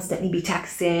to constantly be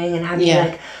texting and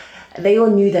having they all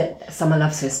knew that Summer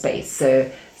loves her space. So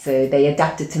they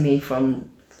adapted to me from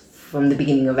the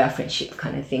beginning of our friendship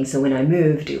kind of thing. So when I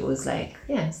moved, it was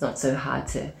it's not so hard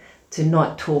to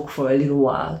not talk for a little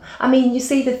while. I mean, you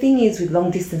see, the thing is with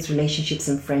long distance relationships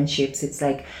and friendships, it's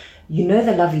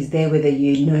the love is there whether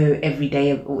you know every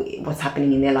day what's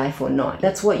happening in their life or not.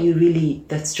 That's what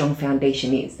that strong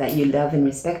foundation is, that you love and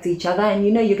respect each other, and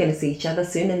you're going to see each other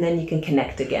soon, and then you can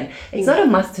connect again. It's not a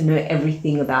must to know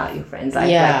everything about your friends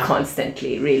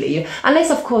constantly, really. Unless,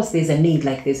 of course, there's a need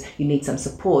you need some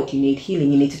support, you need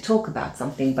healing, you need to talk about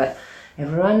something, but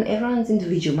everyone's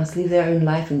individual, must live their own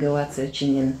life and go out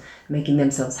searching and making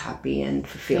themselves happy and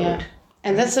fulfilled. Yeah.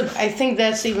 And I think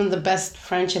that's even the best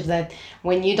friendship, that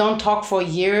when you don't talk for a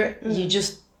year, you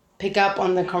just pick up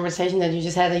on the conversation that you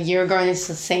just had a year ago, and it's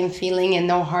the same feeling and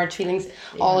no hard feelings,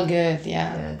 all good,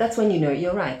 That's when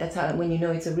you're right. That's when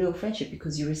it's a real friendship,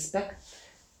 because you respect,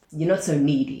 you're not so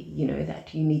needy,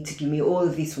 that you need to give me all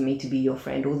of this for me to be your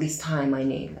friend, all this time I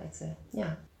need.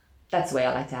 That's the way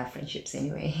I like to have friendships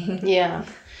anyway. Yeah.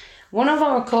 One of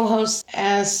our co-hosts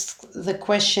asked the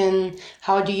question,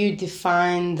 how do you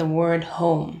define the word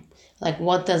home? Like,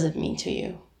 what does it mean to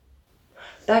you?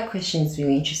 That question is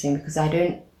really interesting because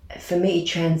for me, it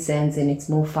transcends and it's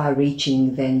more far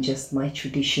reaching than just my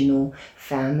traditional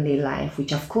family life,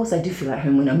 which of course I do feel at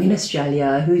home when I'm in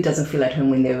Australia. Who doesn't feel at home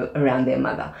when they're around their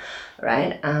mother,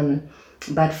 right?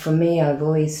 But for me, I've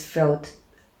always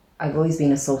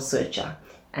been a soul searcher,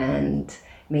 and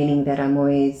meaning that I'm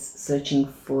always searching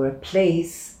for a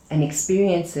place and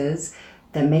experiences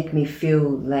that make me feel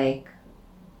like,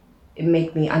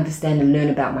 make me understand and learn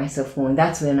about myself more. And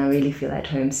that's when I really feel at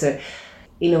home. So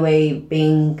in a way,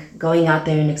 going out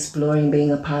there and exploring, being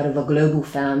a part of a global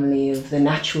family of the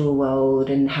natural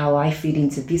world and how I fit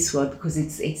into this world, because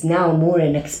it's now more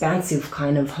an expansive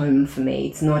kind of home for me.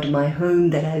 It's not my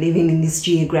home that I live in this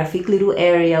geographic little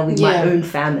area with my own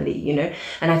family, you know.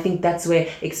 And I think that's where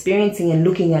experiencing and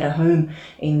looking at a home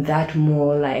in that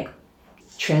more like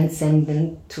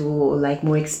transcendental, like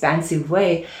more expansive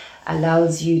way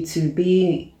allows you to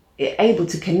be able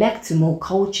to connect to more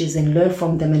cultures and learn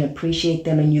from them and appreciate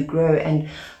them, and you grow. And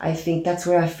I think that's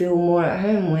where I feel more at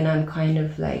home, when I'm kind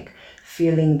of like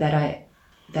feeling that I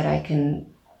can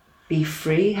be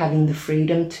free, having the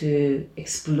freedom to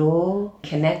explore,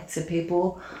 connect to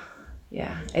people.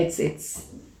 It's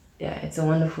a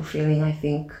wonderful feeling, I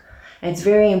think. And it's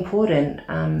very important.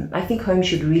 I think home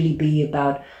should really be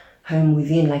about home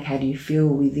within, like how do you feel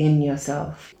within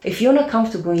yourself. If you're not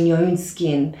comfortable in your own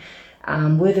skin,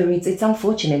 whether it's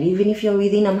unfortunate, even if you're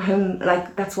within a home,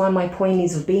 like that's why my point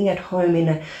is of being at home in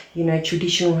a, you know,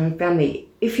 traditional home family.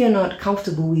 If you're not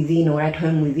comfortable within or at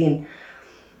home within,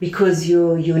 because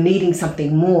you're needing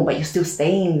something more, but you're still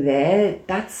staying there,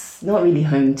 that's not really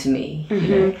home to me. You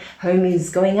know, home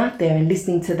is going out there and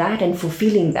listening to that and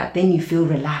fulfilling that. Then you feel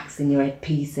relaxed and you're at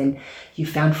peace and you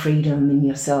found freedom in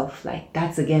yourself. Like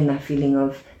that's again that feeling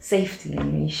of safety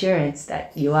and reassurance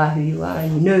that you are who you are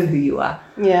and you know who you are.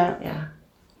 Yeah.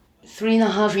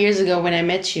 3.5 years ago when I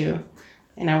met you,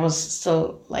 and I was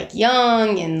still like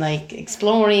young and like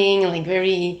exploring, like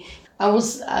very. I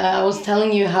was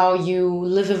telling you how you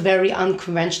live a very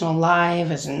unconventional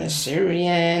life as an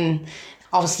Assyrian.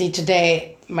 Obviously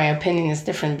today my opinion is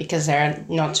different because there are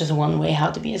not just one way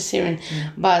how to be Assyrian.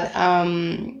 But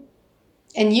and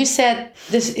you said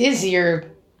this is your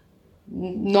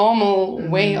normal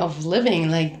way of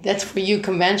living, like that's for you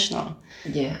conventional.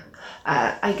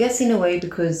 I guess in a way,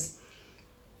 because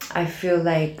I feel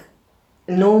like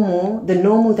the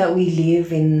normal that we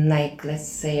live in, like let's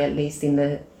say at least in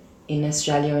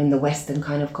Australia, in the Western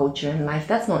kind of culture and life,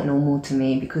 that's not normal to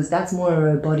me, because that's more a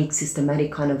robotic,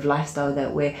 systematic kind of lifestyle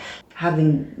that we're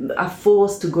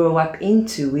forced to grow up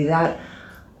into without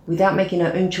making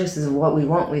our own choices of what we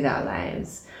want with our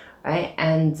lives, right?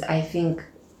 And I think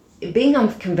being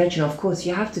unconventional, of course,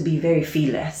 you have to be very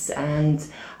fearless, and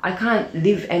I can't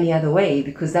live any other way,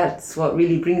 because that's what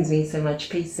really brings me so much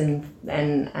peace and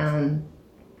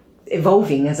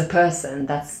evolving as a person.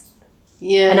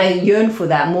 And I yearn for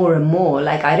that more and more.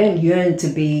 Like I don't yearn to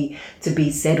be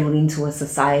settled into a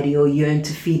society or yearn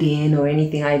to fit in or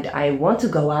anything. I want to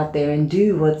go out there and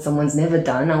do what someone's never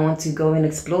done. I want to go and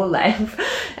explore life,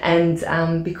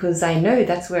 and because I know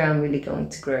that's where I'm really going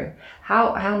to grow.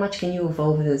 How much can you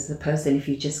evolve as a person if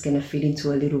you're just going to fit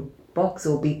into a little box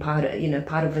or be part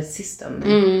of a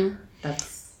system?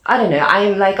 That's, I don't know.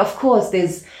 I'm like, of course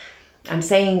I'm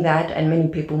saying that, and many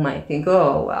people might think,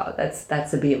 oh wow,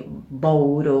 that's a bit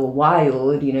bold or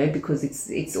wild, you know, because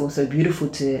it's also beautiful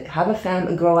to have a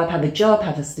family, grow up, have a job,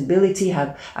 have a stability,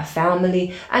 have a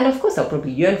family, and of course I'll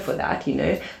probably yearn for that, you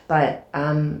know, but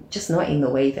just not in the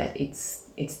way that it's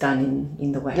done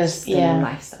in the Western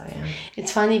lifestyle. Yeah.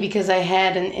 It's funny because I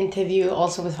had an interview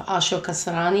also with Ashok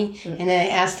Kasarani, and I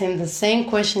asked him the same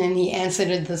question and he answered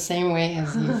it the same way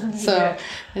as you. So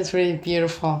it's really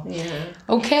beautiful. Yeah.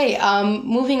 Okay,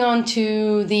 moving on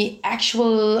to the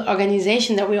actual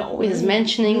organization that we're always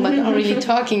mentioning but not really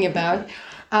talking about.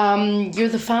 You're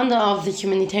the founder of the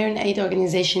humanitarian aid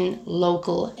organization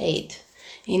Local Aid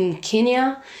in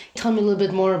Kenya. Tell me a little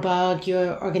bit more about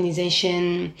your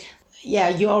organization. Yeah,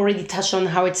 you already touched on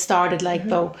how it started, like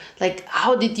though, like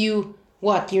how did you,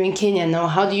 you're in Kenya now,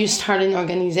 how do you start an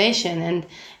organization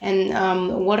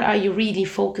and what are you really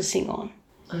focusing on?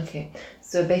 Okay,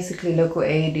 so basically Local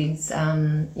Aid is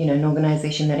an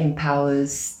organization that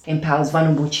empowers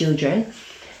vulnerable children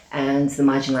and the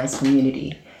marginalized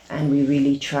community, and we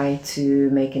really try to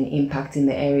make an impact in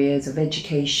the areas of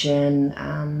education,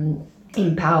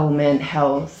 empowerment,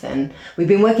 health, and we've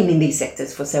been working in these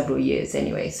sectors for several years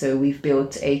anyway. So we've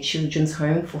built a children's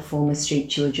home for former street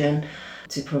children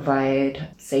to provide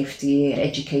safety and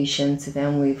education to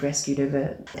them. We've rescued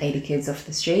over 80 kids off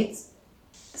the streets.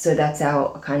 So that's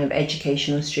our kind of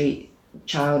educational street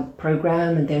child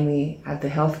program. And then we have the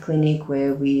health clinic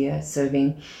where we are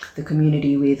serving the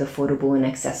community with affordable and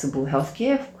accessible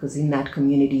healthcare, because in that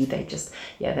community that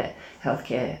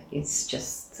healthcare is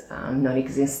just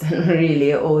non-existent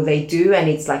really, or they do, and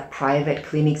it's like private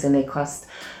clinics and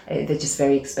they're just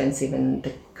very expensive and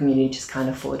the community just can't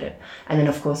afford it. And then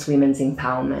of course women's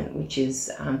empowerment, which is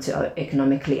to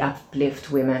economically uplift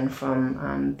women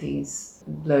from these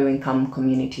low-income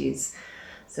communities.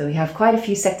 So we have quite a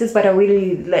few sectors, but I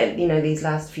really, these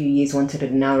last few years wanted to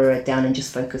narrow it down and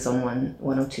just focus on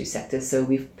one or two sectors. So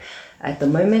at the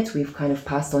moment, we've kind of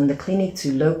passed on the clinic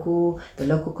to the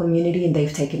local community, and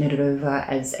they've taken it over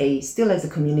as a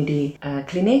community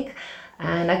clinic.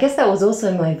 And I guess that was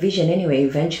also my vision anyway.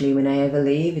 Eventually, when I ever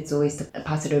leave, it's always to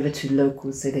pass it over to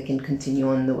locals so they can continue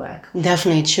on the work.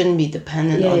 Definitely, it shouldn't be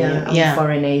dependent on you. On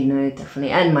foreign aid, no,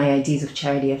 definitely. And my ideas of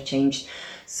charity have changed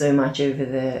so much over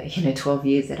the 12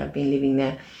 years that I've been living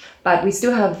there. But we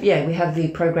still have we have the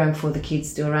program for the kids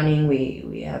still running.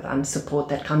 We have support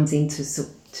that comes in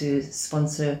to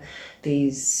sponsor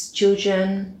these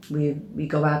children. We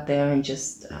go out there and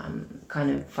just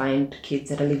kind of find kids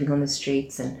that are living on the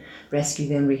streets and rescue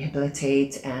them,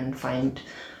 rehabilitate, and find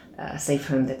a safe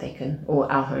home that they can, or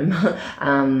our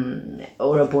home,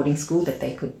 or a boarding school that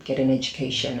they could get an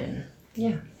education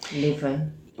and live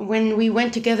in. When we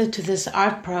went together to this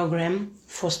art program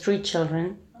for street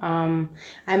children,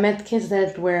 I met kids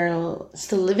that were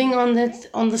still living on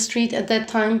the street at that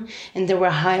time, and they were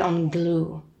high on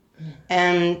glue.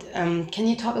 And can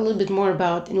you talk a little bit more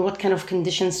about in what kind of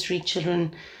conditions street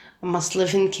children must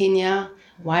live in Kenya?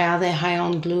 Why are they high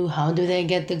on glue? How do they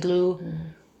get the glue?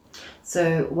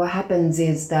 So what happens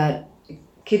is that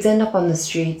kids end up on the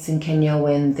streets in Kenya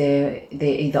when they're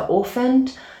either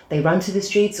orphaned, they run to the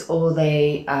streets, or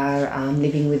they are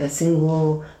living with a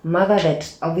single mother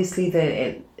that obviously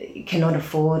they cannot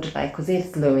afford, because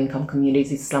there's low-income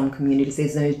communities, it's slum communities,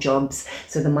 there's no jobs,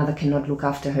 so the mother cannot look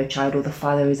after her child, or the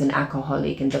father is an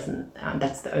alcoholic and doesn't,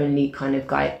 that's the only kind of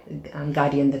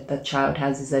guardian that the child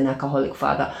has, is an alcoholic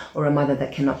father, or a mother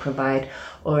that cannot provide,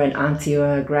 or an auntie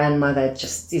or a grandmother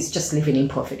is just living in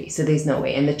poverty. So there's no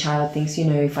way. And the child thinks,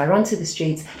 if I run to the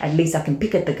streets, at least I can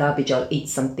pick at the garbage, I'll eat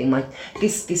something. Like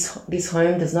this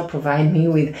home does not provide me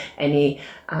with any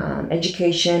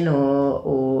education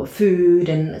or food,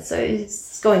 and so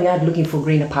it's going out looking for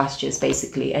greener pastures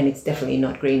basically, and it's definitely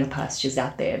not greener pastures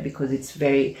out there, because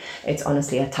it's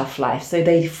honestly a tough life. So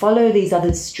they follow these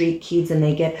other street kids and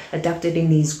they get adopted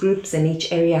in these groups, and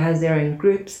each area has their own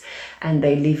groups, and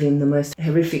they live in the most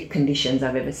horrific conditions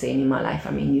I've ever seen in my life.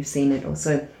 I mean, you've seen it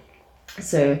also.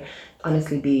 So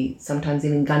honestly, sometimes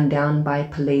even gunned down by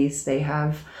police. They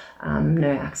have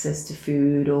no access to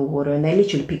food or water, and they're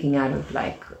literally picking out of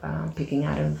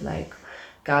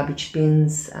garbage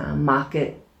bins,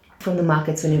 from the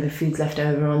markets whenever food's left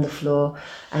over on the floor.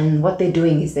 And what they're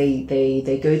doing is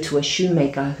they go to a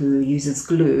shoemaker who uses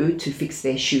glue to fix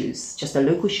their shoes, just a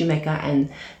local shoemaker,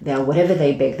 and whatever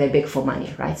they beg for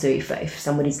money, right? So if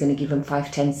somebody's going to give them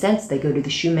 5-10 cents, they go to the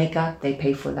shoemaker, they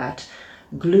pay for that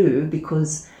glue,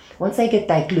 because once they get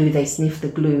that glue, they sniff the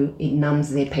glue, it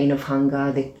numbs their pain of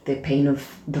hunger, their pain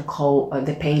of the cold,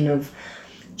 the pain of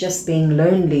just being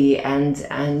lonely, and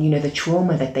the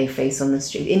trauma that they face on the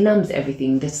street. It numbs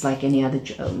everything, just like any other,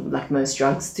 like most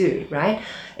drugs do, right?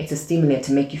 It's a stimulant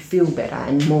to make you feel better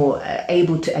and more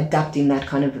able to adapt in that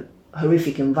kind of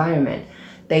horrific environment.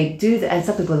 They do that, and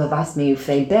some people have asked me, if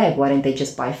they beg, why don't they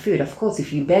just buy food? Of course,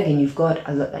 if you beg and you've got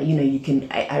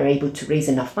are able to raise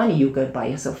enough money, you go buy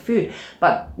yourself food.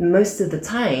 But most of the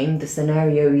time, the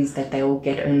scenario is that they will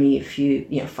get only a few,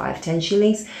 5-10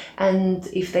 shillings. And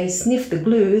if they sniff the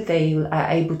glue, they are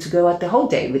able to go out the whole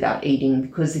day without eating,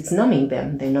 because it's numbing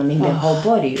them. They're numbing their whole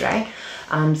body, right?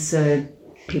 So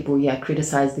people,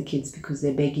 criticize the kids because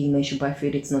they're begging, they should buy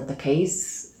food. It's not the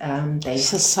case.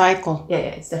 It's a cycle. Yeah,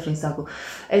 it's definitely a cycle.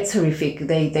 It's horrific.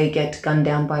 They get gunned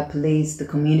down by police. The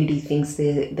community thinks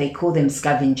they call them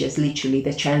scavengers, literally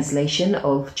the translation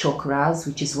of chokras,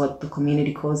 which is what the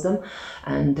community calls them.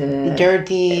 And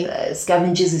dirty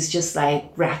scavengers is just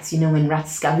like rats. When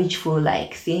rats scavenge for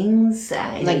like things,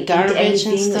 like garbage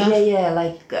and stuff.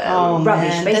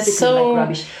 Rubbish, man. basically like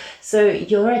rubbish. So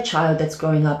you're a child that's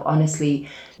growing up. Honestly,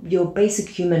 your basic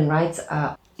human rights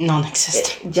are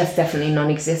non-existent. Just definitely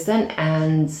non-existent,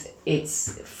 and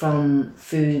it's from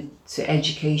food to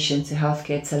education to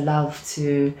healthcare to love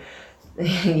to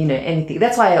anything.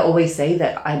 That's why I always say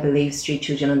that I believe street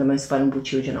children are the most vulnerable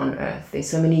children on earth. There's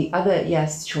so many other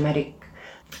traumatic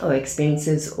or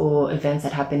experiences or events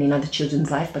that happen in other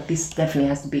children's life, but this definitely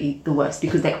has to be the worst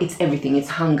because it's everything. It's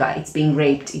hunger, it's being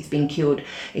raped, it's being killed,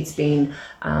 it's been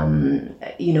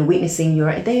witnessing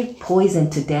they're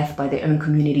poisoned to death by their own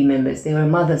community members. There are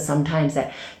mothers sometimes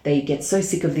that they get so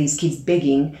sick of these kids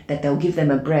begging that they'll give them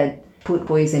a bread, put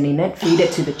poison in it, feed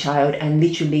it to the child, and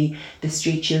literally the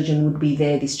street children would be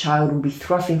there. This child would be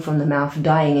frothing from the mouth,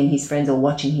 dying, and his friends are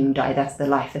watching him die. That's the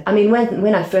life. I mean,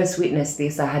 when I first witnessed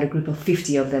this, I had a group of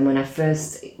 50 of them when I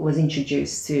first was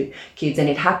introduced to kids, and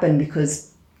it happened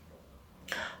because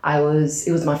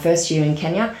it was my first year in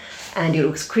Kenya, and it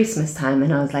was Christmas time,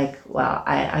 and I was like, wow,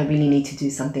 I really need to do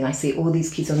something. I see all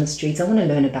these kids on the streets. I want to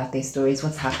learn about their stories,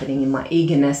 what's happening. In my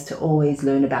eagerness to always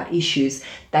learn about issues,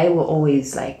 they were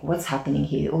always like, what's happening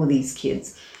here, all these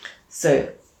kids. So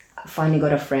I finally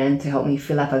got a friend to help me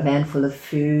fill up a van full of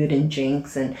food and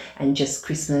drinks and just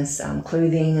Christmas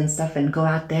clothing and stuff, and go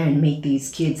out there and meet these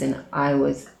kids. And I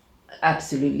was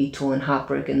absolutely torn,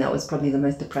 heartbroken. That was probably the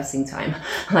most depressing time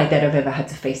like that I've ever had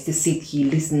to face, to sit here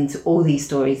listening to all these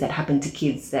stories that happened to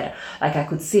kids that like I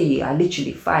could see are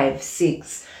literally 5,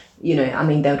 6, they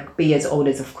would be as old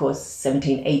as, of course,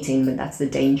 17, 18, but that's the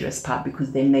dangerous part,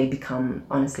 because then they become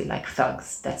honestly like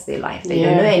thugs. That's their life. They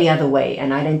don't know any other way,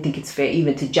 and I don't think it's fair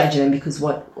even to judge them, because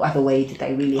what other way did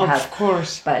they really have? Of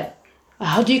course. But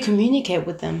how do you communicate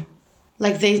with them?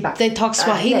 Like they talk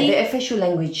Swahili? The official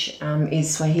language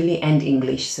is Swahili and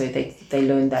English, so they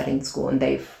learn that in school, and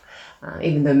they've,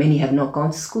 even though many have not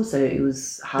gone to school, so it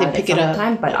was hard at some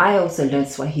time, but I also learned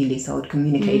Swahili, so I would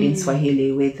communicate in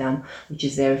Swahili with them, which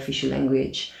is their official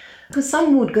language. Because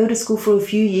some would go to school for a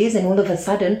few years, and all of a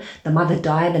sudden the mother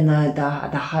died, and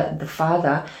the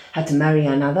father had to marry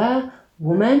another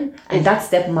woman, and that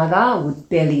stepmother would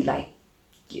barely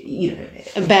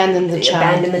abandon the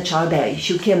child. They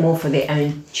should care more for their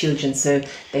own children, so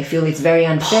they feel it's very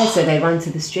unfair, so they run to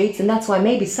the streets. And that's why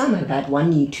maybe some have had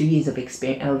 1 year, 2 years of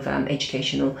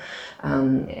educational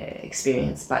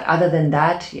experience, but other than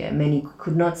that, many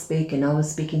could not speak, and I was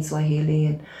speaking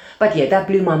Swahili, but that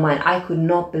blew my mind. I could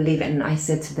not believe it, and I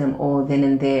said to them all then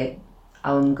and there,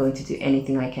 I'm going to do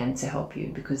anything I can to help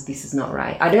you, because this is not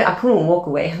right. I couldn't walk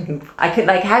away. I could,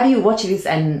 how do you watch this,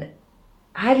 and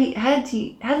how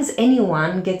does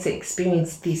anyone get to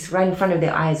experience this right in front of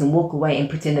their eyes and walk away and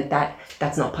pretend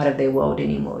that's not part of their world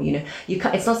anymore? You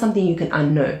can't, it's not something you can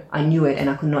unknow. I knew it, and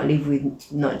I could not live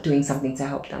with not doing something to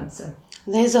help them. So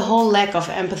there's a whole lack of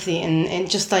empathy and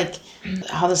just like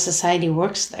how the society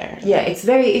works there.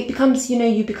 It becomes,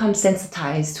 you become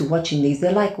sensitized to watching these.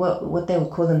 They're like what they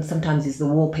would call them sometimes is the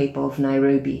wallpaper of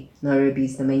Nairobi. Nairobi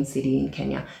is the main city in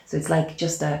Kenya, so it's like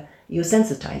just you're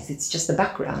sensitized. It's just the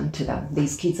background to them.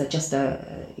 These kids are just,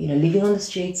 living on the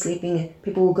street, sleeping.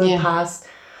 People will go past.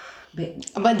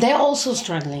 But they're also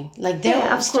struggling. Like they're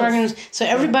all struggling. So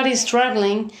everybody's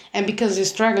struggling, and because they're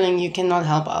struggling, you cannot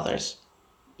help others.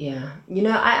 Yeah.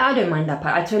 I don't mind that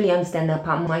part. I totally understand that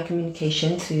part. My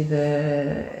communication to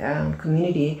the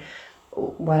community,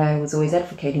 what I was always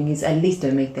advocating is at least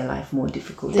don't make their life more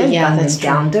difficult. Don't run them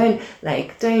down.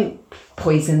 Don't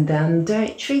poison them.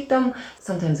 Don't treat them.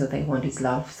 Sometimes what they want is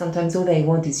love. Sometimes all they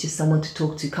want is just someone to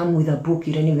talk to. Come with a book.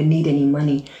 You don't even need any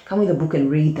money. Come with a book and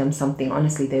read them something.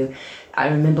 Honestly, I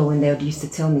remember when they used to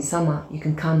tell me, Summer, you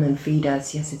can come and feed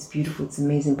us. Yes, it's beautiful. It's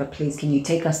amazing. But please, can you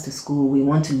take us to school? We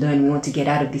want to learn. We want to get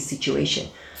out of this situation.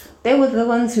 They were the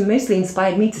ones who mostly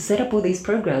inspired me to set up all these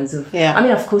programs. Of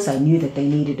course, I knew that they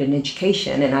needed an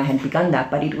education, and I had begun that.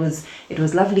 But it was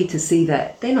lovely to see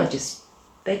that they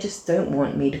just don't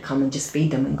want me to come and just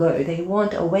feed them and go. They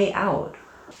want a way out.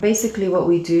 Basically, what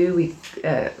we do,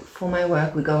 for my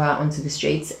work, we go out onto the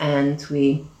streets and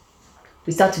we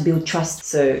start to build trust.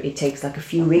 So it takes like a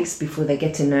few weeks before they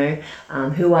get to know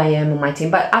who I am and my team.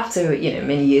 But after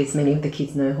many years, many of the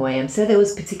kids know who I am. So there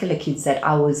was particular kids that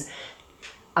I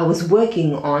was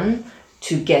working on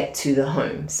to get to the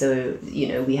home. So,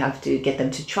 we have to get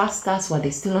them to trust us while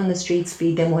they're still on the streets,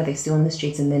 feed them while they're still on the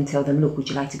streets, and then tell them, look, would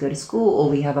you like to go to school? Or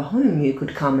we have a home, you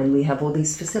could come and we have all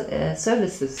these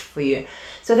services for you.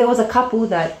 So there was a couple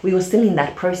that we were still in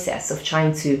that process of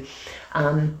trying to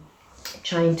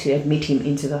admit him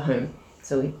into the home.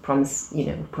 So we promised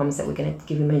that we're going to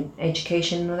give him an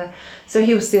education and all that. So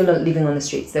he was still living on the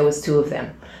streets. There was 2 of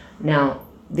them. Now,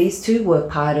 these 2 were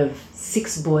part of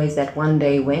 6 boys that one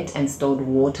day went and stole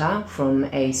water from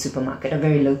a supermarket, a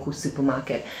very local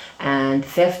supermarket. And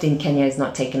theft in Kenya is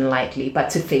not taken lightly, but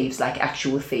to thieves, like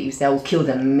actual thieves, they will kill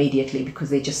them immediately because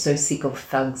they're just so sick of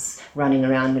thugs running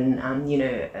around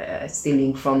and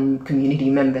stealing from community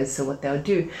members. So what they'll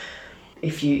do,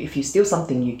 if you steal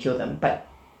something, you kill them. But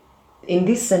in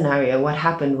this scenario, what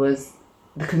happened was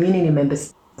the community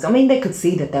members I mean, they could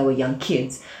see that they were young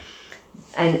kids.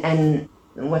 And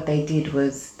what they did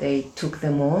was they took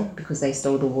them all, because they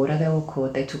stole the water, they were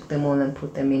caught. They took them all and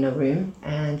put them in a room,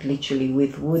 and literally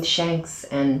with wood shanks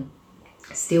and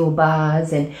steel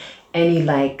bars and any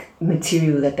like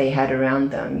material that they had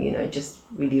around them, you know, just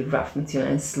really rough material,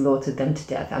 and slaughtered them to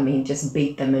death. I mean, just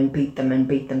beat them and beat them and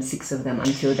beat them, 6 of them,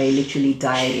 until they literally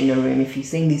died in a room. If you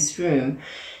see this room,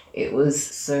 it was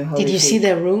so horrific. Did you see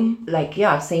their room? Like,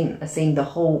 yeah, I've seen the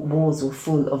whole walls were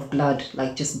full of blood,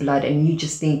 like just blood, and you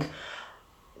just think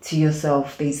to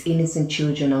yourself, these innocent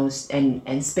children, and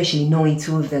especially knowing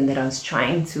 2 of them that I was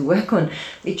trying to work on,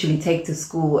 literally take to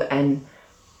school, and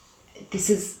this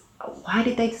is, why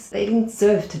did they didn't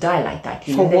deserve to die like that,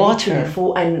 you for know? Water.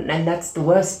 And that's the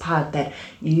worst part, that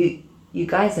you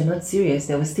guys are not serious.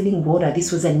 They were stealing water.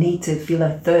 This was a need to feel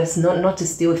a thirst, not to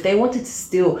steal. If they wanted to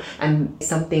steal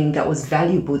something that was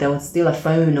valuable, they would steal a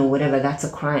phone or whatever, that's a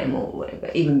crime or whatever.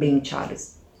 Even being child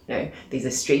is, you know, these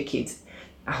are street kids.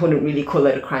 I wouldn't really call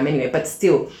it a crime anyway, but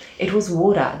still, it was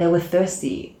water. They were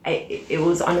thirsty. It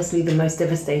was honestly the most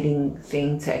devastating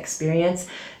thing to experience,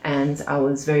 and I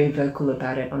was very vocal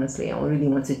about it, honestly. I really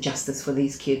wanted justice for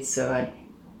these kids, so I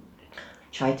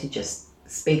tried to just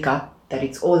speak up that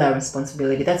it's all our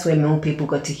responsibility. That's where more people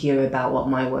got to hear about what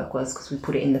my work was, because we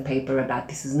put it in the paper about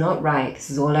this is not right. This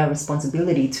is all our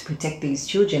responsibility to protect these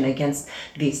children against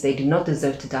this. They do not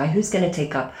deserve to die. Who's going to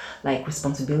take up like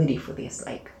responsibility for this?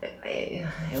 Like,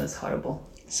 it was horrible.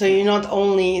 So you're not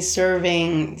only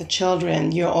serving the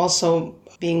children, you're also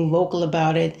being vocal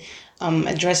about it,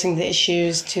 addressing the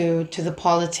issues to the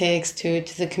politics, to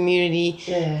the community,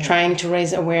 trying to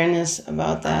raise awareness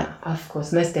about that. Of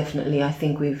course, most definitely. I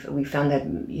think we found that,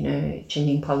 you know,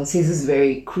 changing policies is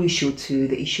very crucial to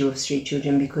the issue of street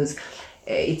children, because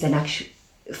it's an actual.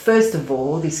 First of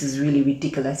all, this is really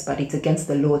ridiculous, but it's against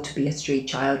the law to be a street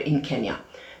child in Kenya.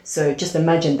 So just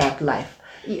imagine that life.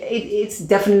 It's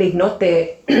definitely not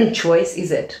their choice,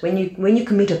 is it? When you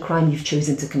commit a crime, you've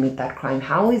chosen to commit that crime.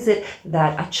 How is it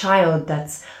that a child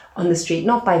that's on the street,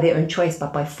 not by their own choice,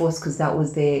 but by force, because that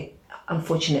was their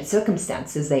unfortunate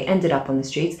circumstances, they ended up on the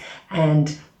streets,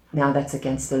 and now that's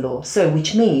against the law. So,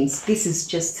 which means this is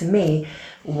just, to me,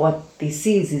 what this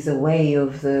is a way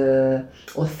of the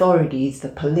authorities, the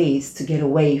police, to get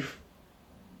away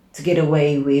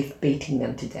with beating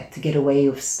them to death, to get away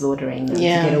with slaughtering them, to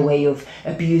get away of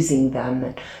abusing them,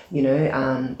 and, you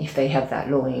know, if they have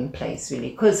that law in place, really.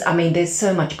 Because, I mean, there's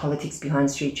so much politics behind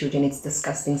street children, it's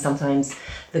disgusting. Sometimes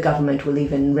the government will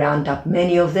even round up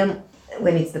many of them.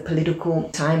 When it's the political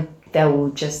time, they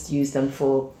will just use them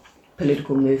for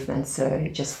political movements, so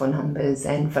just for numbers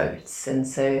and votes. And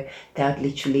so they'll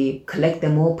literally collect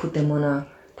them all, put them on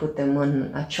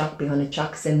a truck, behind a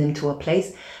truck, send them to a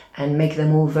place, and make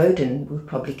them all vote, and we'll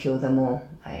probably kill them all.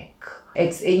 Like,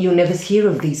 you'll never hear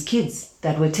of these kids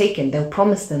that were taken. They'll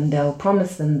promise them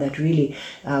that really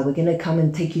we're going to come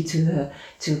and take you to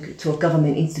a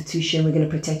government institution, we're going to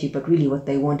protect you, but really what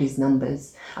they want is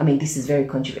numbers. I mean, this is very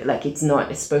controversial. Like, it's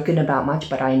not spoken about much,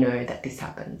 but I know that this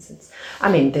happens.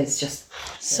 There's just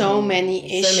so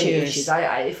many issues.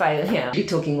 I'd be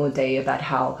talking all day about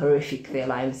how horrific their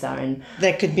lives are, and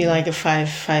that could be like a five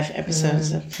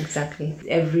episodes. Exactly.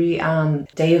 Every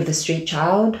Day of the Street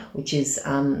Child, which is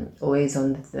always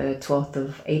on the 12th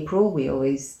of April, we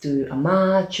always do a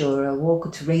march or a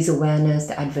walk to raise awareness,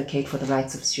 to advocate for the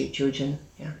rights of street children.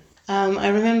 Yeah. I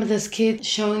remember this kid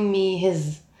showing me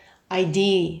his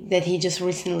ID that he just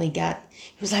recently got.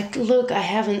 He was like, "Look, I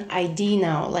have an ID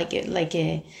now, like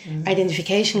a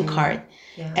identification card."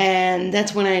 Yeah. And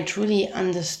that's when I truly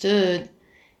understood.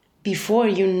 Before,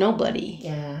 you're nobody.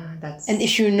 Yeah, And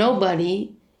if you're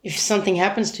nobody, if something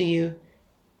happens to you,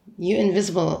 you're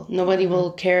invisible. Nobody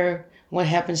will care what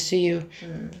happens to you.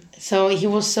 So he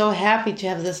was so happy to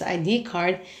have this ID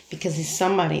card because he's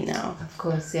somebody now. Of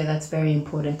course, yeah, that's very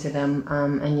important to them.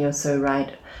 And you're so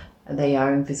right. They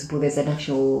are invisible. There's an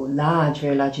actual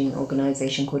very large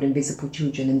organization called Invisible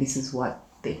Children, and this is what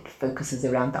it focuses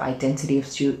around, the identity of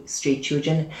street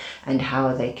children and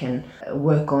how they can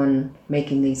work on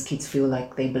making these kids feel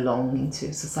like they belong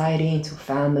into society, into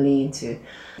family, into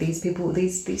these people.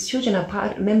 These children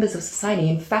are members of society.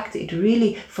 In fact, it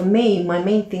really, for me, my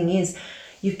main thing is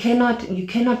you cannot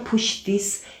push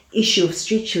this issue of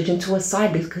street children to a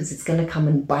side, because it's going to come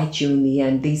and bite you in the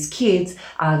end. These kids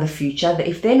are the future.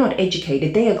 If they're not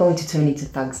educated, they are going to turn into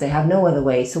thugs. They have no other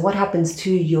way. So what happens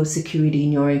to your security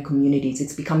in your own communities?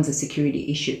 It becomes a security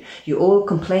issue. You all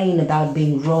complain about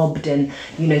being robbed and,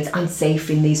 it's unsafe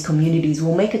in these communities.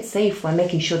 We'll make it safe by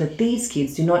making sure that these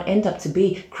kids do not end up to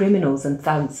be criminals and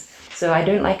thugs. So I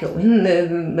don't like it when the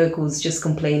locals just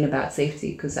complain about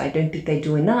safety, because I don't think they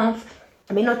do enough.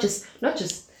 I mean, not just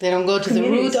they don't go to the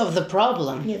root of the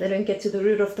problem. Yeah, they don't get to the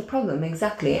root of the problem,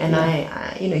 exactly. And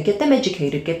I get them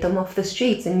educated, get them off the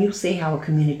streets, and you'll see how a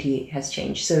community has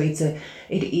changed. So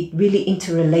it really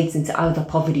interrelates into other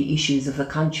poverty issues of the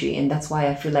country, and that's why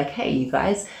I feel like, hey, you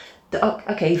guys,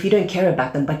 okay, if you don't care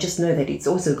about them, but just know that it's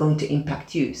also going to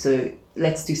impact you. So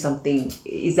let's do something.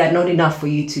 Is that not enough for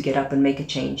you to get up and make a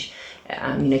change?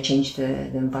 Change the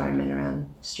environment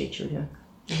around street children.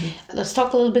 Mm-hmm. Let's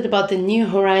talk a little bit about the New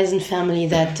Horizon family.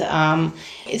 That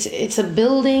it's a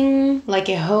building, like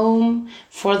a home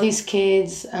for these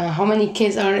kids. How many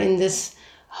kids are in this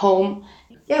home?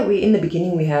 Yeah, in the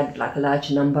beginning we had like a large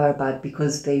number, but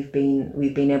because we've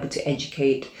been able to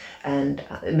educate, and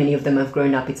many of them have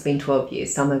grown up. It's been 12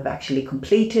 years. Some have actually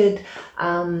completed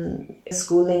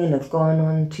schooling and have gone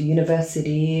on to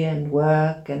university and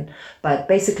work. But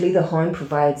basically the home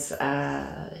provides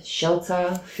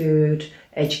shelter, food,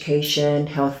 education,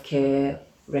 healthcare,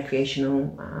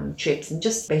 recreational trips, and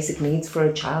just basic needs for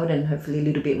a child, and hopefully a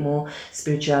little bit more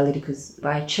spirituality, because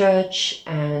by church,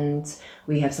 and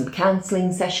we have some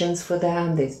counseling sessions for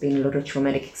them. There's been a lot of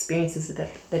traumatic experiences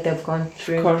that they've gone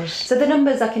through. Of course. So the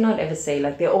numbers, I cannot ever say,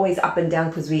 like, they're always up and down,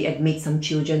 because we admit some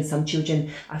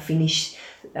children are finished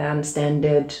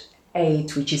standard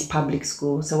 8, which is public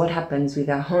school. So what happens with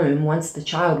our home, once the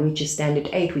child reaches standard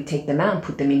 8, we take them out and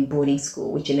put them in boarding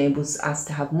school, which enables us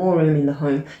to have more room in the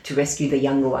home to rescue the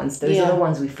younger ones. Those are the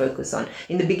ones we focus on.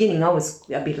 In the beginning, I was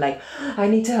a bit like, I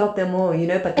need to help them more,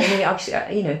 but then we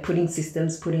actually, put in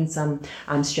systems, put in some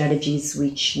strategies,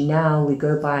 which now we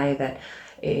go by, that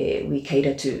we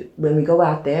cater to. When we go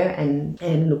out there and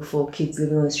look for kids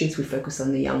living on the streets, we focus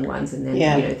on the young ones, and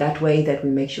then that way that we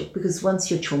make sure, because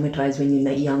once you're traumatized when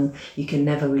you're young, you can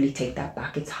never really take that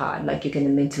back. It's hard, like you're going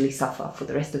to mentally suffer for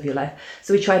the rest of your life.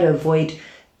 So we try to avoid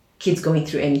kids going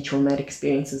through any traumatic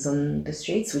experiences on the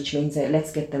streets, which means that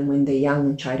let's get them when they're young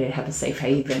and try to have a safe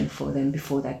haven for them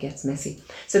before that gets messy.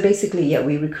 So basically,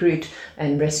 we recruit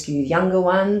and rescue younger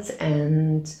ones,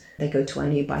 and they go to a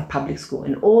nearby public school.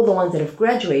 And all the ones that have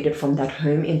graduated from that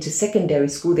home into secondary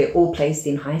school, they're all placed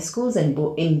in high schools and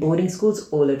in boarding schools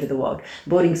all over the world.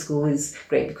 Boarding school is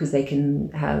great because they can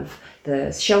have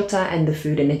the shelter and the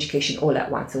food and education all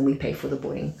at once, and we pay for the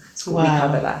boarding school. Wow. We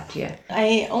cover that,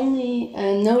 I only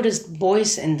noticed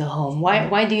boys in the home.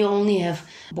 Why do you only have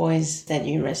boys that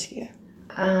you rescue?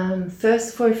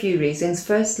 First, for a few reasons.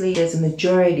 Firstly, there's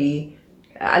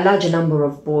a larger number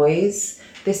of boys.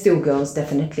 There's still girls,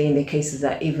 definitely, and their cases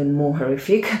are even more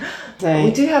horrific. Right.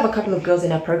 We do have a couple of girls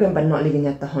in our program, but not living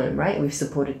at the home, right? We've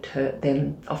supported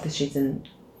them off the streets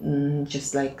and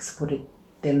just like supported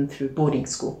them through boarding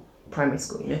school, primary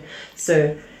school,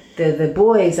 So the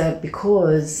boys are,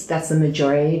 because that's the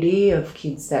majority of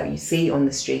kids that you see on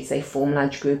the streets, they form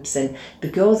large groups, and the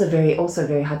girls are also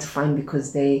very hard to find,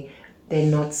 because they're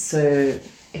not so...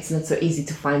 It's not so easy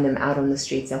to find them out on the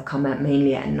streets. They'll come out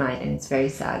mainly at night, and it's very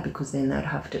sad, because then they'd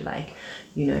have to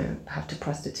have to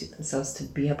prostitute themselves to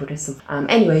be able to survive.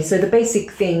 Anyway, so the basic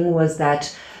thing was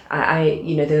that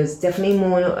there was definitely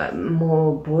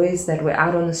more boys that were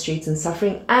out on the streets and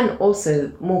suffering, and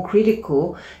also more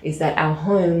critical is that our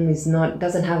home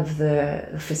doesn't have the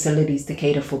facilities to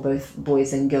cater for both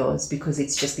boys and girls, because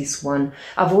it's just this one.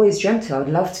 I've always dreamt I would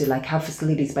love to have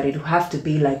facilities, but it would have to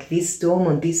be like this dorm,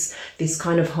 or this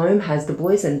kind of home has the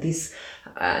boys, and this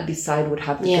side would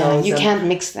have the girls. You can't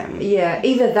mix them.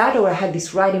 Either that, or I had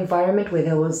this right environment where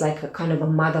there was like a kind of a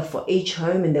mother for each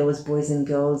home, and there was boys and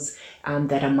girls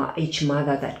that are each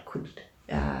mother that could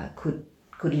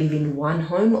live in one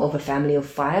home of a family of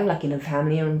 5, like in a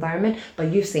family environment.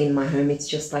 But you've seen my home, it's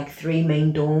just like 3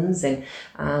 main dorms,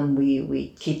 and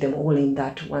we keep them all in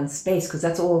that one space, because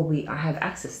that's all I have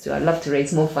access to. I'd love to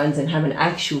raise more funds and have an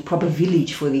actual proper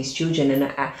village for these children,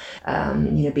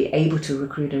 and be able to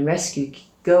recruit and rescue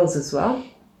girls as well.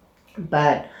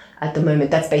 But at the moment,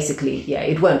 that's basically,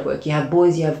 it won't work. You have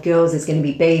boys, you have girls, there's going to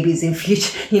be babies in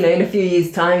future, in a few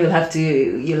years' time, you'll have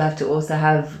to also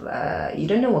have, you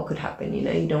don't know what could happen,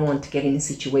 you don't want to get in a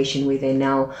situation where they're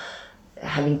now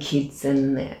having kids,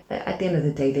 and at the end of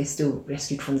the day, they're still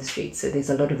rescued from the streets. So there's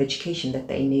a lot of education that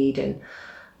they need, and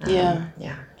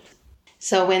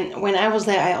So when I was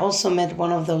there, I also met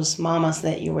one of those mamas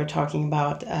that you were talking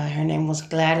about. Her name was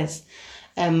Gladys.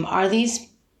 Are these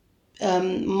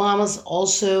mamas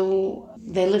also,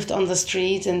 they lived on the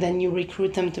streets, and then you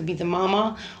recruit them to be the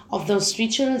mama of those street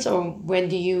children, or where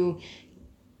do you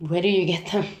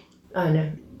get them? Oh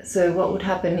no. So what would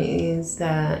happen is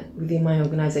that within my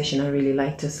organization, I really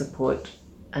like to support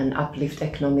and uplift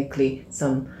economically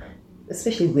some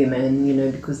especially women, you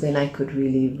know, because then I could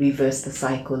really reverse the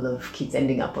cycle of kids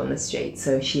ending up on the street.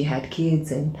 So she had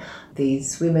kids, and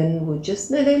these women would just,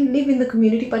 no, they live in the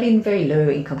community, but in very low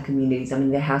income communities. I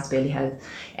mean, their house barely has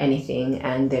anything,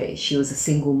 and she was a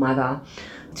single mother,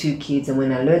 2 kids. And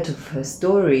when I learned of her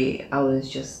story, I was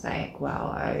just like,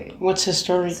 wow. What's her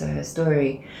story? So her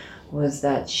story was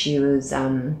that she was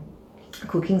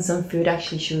cooking some food.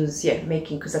 Actually, she was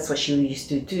making, because that's what she used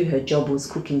to do. Her job was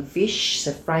cooking fish,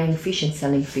 so frying fish and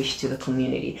selling fish to the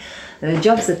community. And the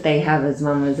jobs that they have as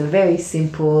mamas are very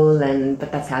simple,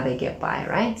 but that's how they get by,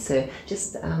 right? So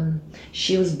just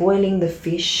she was boiling the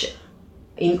fish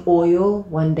in oil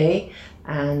one day,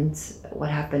 and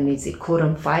what happened is it caught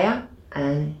on fire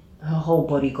and her whole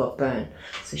body got burned.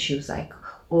 So she was like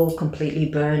all completely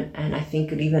burnt, and I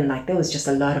think it even like there was just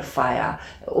a lot of fire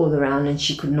all around, and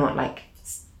she could not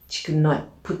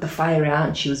put the fire out,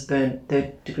 and she was burnt,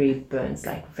 3rd-degree burns,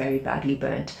 like very badly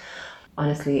burnt.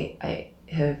 Honestly,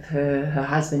 her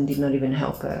husband did not even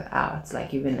help her out.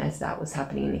 Like, even as that was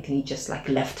happening, he just like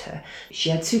left her. She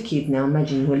had 2 kids now,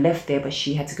 imagine, who were left there, but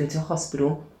she had to go to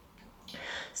hospital.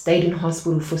 Stayed in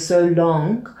hospital for so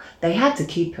long, they had to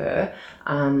keep her,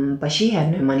 but she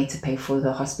had no money to pay for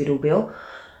the hospital bill.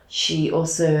 She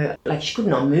also, she could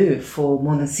not move for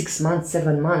more than 6 months,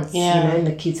 7 months, you know, and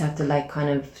the kids have to kind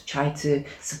of try to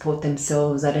support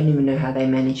themselves. I don't even know how they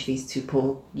managed these 2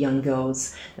 poor young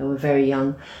girls. They were very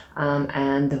young.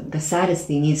 And the saddest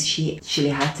thing is she actually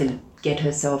had to get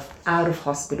herself out of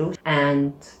hospital,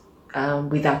 and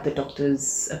without the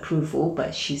doctor's approval,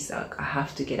 but she's like, I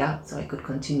have to get out so I could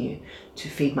continue to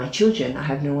feed my children. I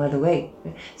have no other way.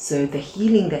 So the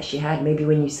healing that she had, maybe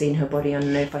when you see in her body, I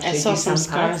don't know if I showed you some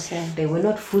parts, they were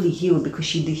not fully healed, because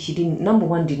she didn't, number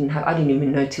one, I didn't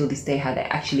even know till this day how they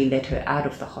actually let her out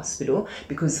of the hospital,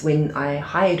 because when I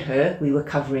hired her,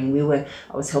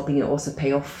 I was helping her also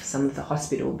pay off some of the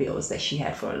hospital bills that she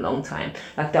had for a long time.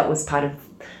 Like, that was part of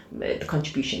the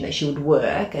contribution, that she would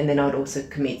work, and then I would also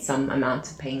commit some amount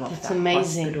to paying off that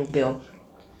hospital bill.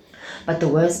 But the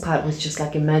worst part was just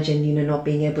like, imagine, you know, not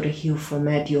being able to heal from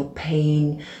it, your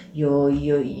pain,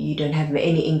 you don't have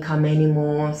any income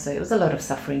anymore. So it was a lot of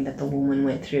suffering that the woman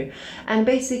went through. And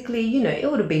basically, you know, it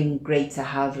would have been great to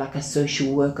have like a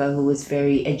social worker who was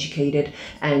very educated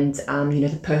and, you know,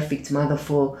 the perfect mother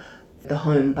for the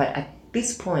home. But at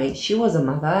this point, she was a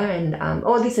mother, and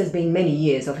this has been many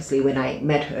years, obviously, when I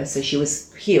met her. So she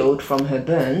was healed from her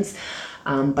burns,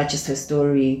 but just her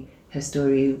story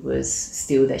was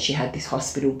still that she had this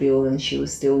hospital bill, and she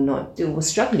was still was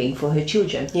struggling for her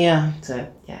children. Yeah. So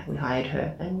we hired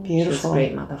her, and beautiful. She was a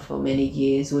great mother for many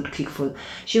years.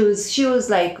 She was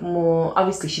like more,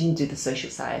 obviously she didn't do the social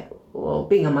side. Well,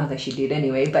 being a mother, she did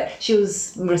anyway, but she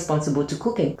was responsible to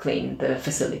cook and clean the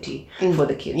facility for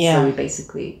the kids. So we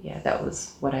basically, that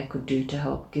was what I could do to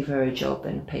help give her a job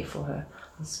and pay for her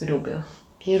hospital bill.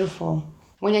 Beautiful.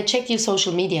 When I checked your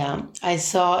social media, I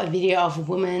saw a video of a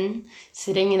woman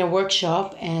sitting in a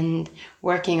workshop and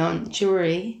working on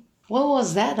jewelry. What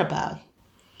was that about?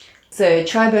 So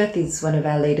Tribirth is one of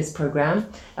our latest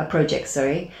projects.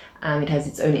 It has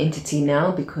its own entity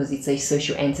now because it's a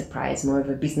social enterprise, more of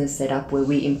a business setup where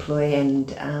we employ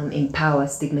and empower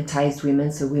stigmatized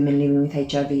women, so women living with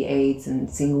HIV, AIDS and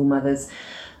single mothers,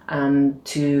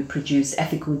 to produce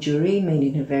ethical jewelry made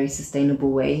in a very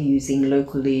sustainable way using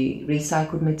locally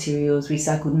recycled materials,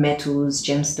 recycled metals,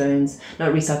 gemstones,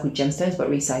 not recycled gemstones, but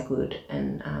recycled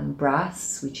and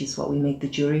brass, which is what we make the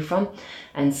jewelry from,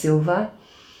 and silver.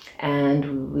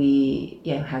 And we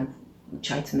have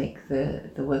tried to make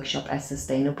the workshop as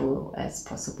sustainable as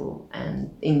possible.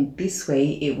 And in this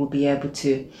way, it will be able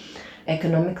to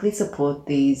economically support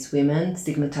these women,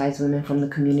 stigmatized women from the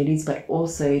communities, but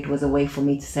also it was a way for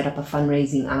me to set up a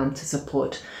fundraising arm to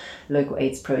support local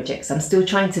AIDS projects. I'm still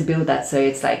trying to build that, so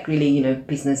it's like really, you know,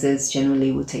 businesses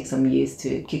generally will take some years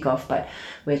to kick off, but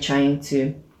we've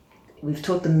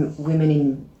taught the women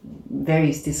in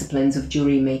various disciplines of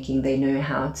jewelry making. They know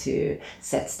how to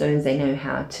set stones, they know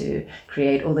how to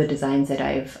create all the designs that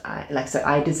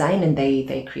I design and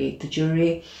they create the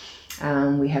jewelry.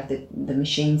 We have the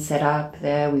machines set up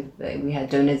there. We had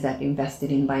donors that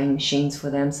invested in buying machines for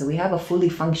them. So we have a fully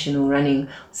functional running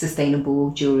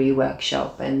sustainable jewelry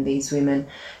workshop, and these women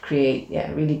create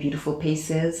really beautiful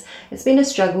pieces. It's been a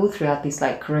struggle throughout this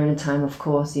Corona time, of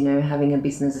course, you know, having a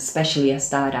business, especially a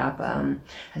startup,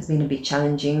 has been a bit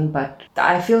challenging, but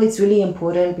I feel it's really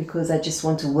important because I just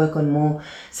want to work on more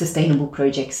sustainable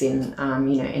projects in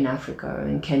Africa,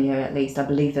 in Kenya at least. I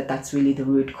believe that that's really the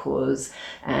root cause,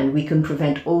 and we can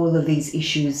prevent all of these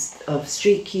issues of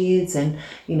street kids and,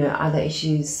 you know, other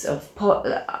issues of,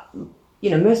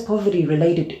 most poverty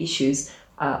related issues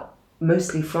are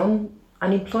mostly from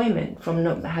unemployment, from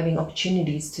not having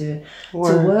opportunities to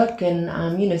work and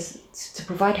to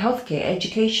provide healthcare,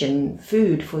 education,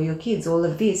 food for your kids. All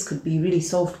of this could be really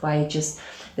solved by just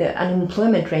the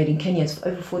unemployment rate in Kenya is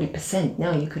over 40%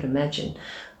 now. You could imagine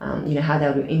how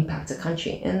that would impact a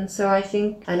country. And so I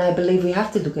think, and I believe we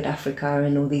have to look at Africa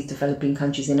and all these developing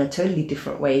countries in a totally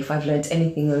different way. If I've learned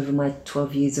anything over my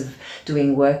 12 years of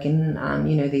doing work in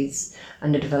these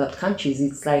underdeveloped countries,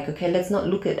 it's like, okay, let's not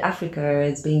look at Africa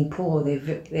as being poor.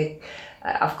 They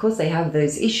of course they have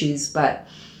those issues, but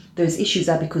those issues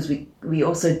are because we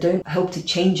also don't help to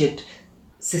change it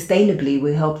sustainably.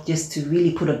 We help just to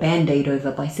really put a band-aid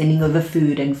over by sending over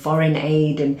food and foreign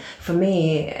aid. And for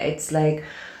me, it's like,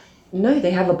 no,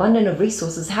 they have abundance of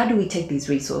resources. How do we take these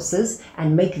resources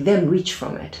and make them rich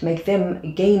from it? Make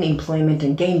them gain employment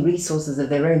and gain resources of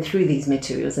their own through these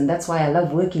materials. And that's why I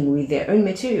love working with their own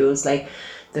materials, like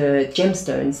the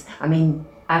gemstones. I mean,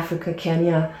 Africa,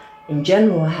 Kenya, in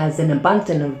general, has an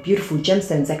abundance of beautiful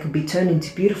gemstones that could be turned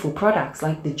into beautiful products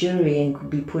like the jewelry and could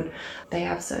be put. They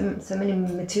have so many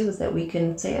materials that we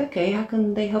can say, okay, how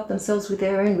can they help themselves with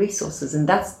their own resources? And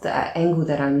that's the angle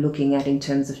that I'm looking at in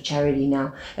terms of charity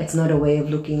now. It's not a way of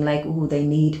looking like, oh, they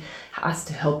need us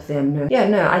to help them. No. Yeah,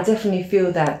 no, I definitely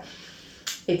feel that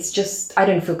it's just, I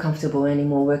don't feel comfortable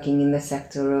anymore working in the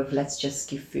sector of let's just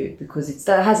give food, because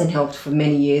that hasn't helped for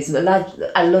many years. A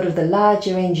lot of the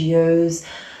larger NGOs,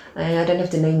 and I don't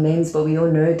have to name names, but we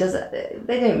all know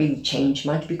they don't really change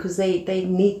much, because they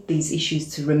need these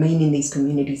issues to remain in these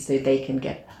communities so they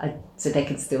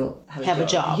can still have a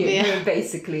job. Yeah.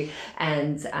 Basically.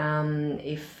 And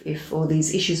if all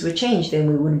these issues were changed, then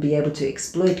we wouldn't be able to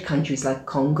exploit countries like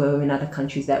Congo and other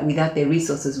countries that without their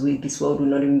resources, this world would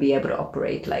not even be able to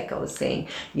operate. Like I was saying,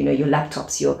 your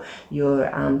laptops,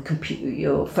 your computer,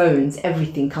 your phones,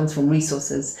 everything comes from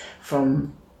resources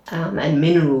from and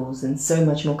minerals, and so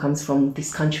much more comes from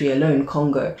this country alone,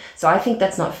 Congo. So I think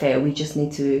that's not fair. We just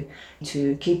need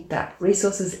to keep that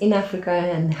resources in Africa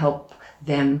and help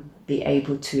them be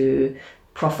able to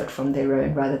profit from their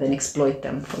own rather than exploit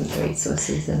them from the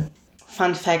resources.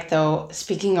 Fun fact though,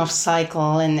 speaking of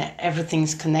cycle and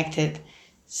everything's connected,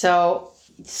 so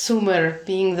Sumer,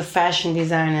 being the fashion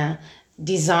designer,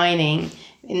 designing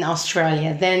in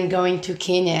Australia, then going to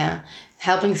Kenya,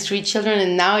 helping street children,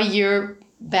 and now you're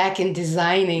back in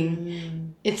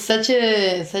designing. It's such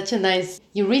a nice,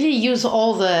 you really use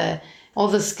all the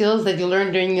skills that you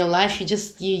learned during your life.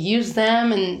 You use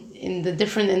them in the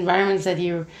different environments that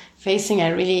you're facing. I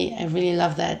really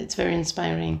love that. It's very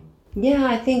inspiring. Yeah,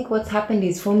 I think what's happened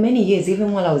is for many years,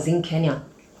 even while I was in Kenya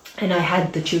and I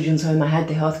had the children's home, I had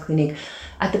the health clinic,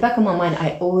 at the back of my mind,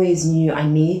 I always knew I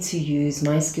need to use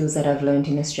my skills that I've learned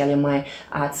in Australia, my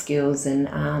art skills and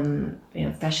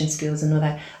fashion skills and all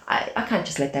that. I can't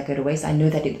just let that go to waste. I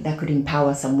know that could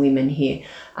empower some women here.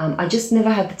 I just never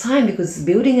had the time, because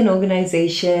building an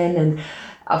organization, and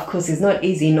of course it's not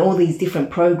easy in all these different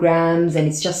programs, and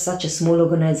it's just such a small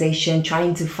organization,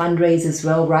 trying to fundraise as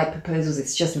well, write proposals.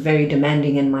 It's just very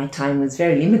demanding, and my time was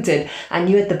very limited. I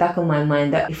knew at the back of my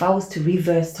mind that if I was to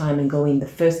reverse time and go in, the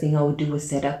first thing I would do was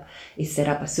set up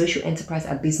a social enterprise,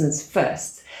 a business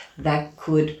first that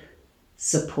could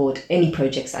support any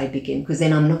projects I begin, because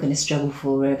then I'm not going to struggle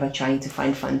forever trying to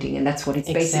find funding. And that's what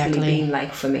it's basically been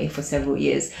like for me for several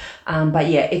years. But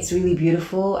yeah, it's really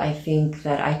beautiful. I think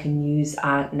that I can use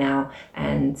art now,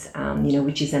 and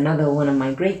which is another one of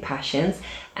my great passions,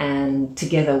 and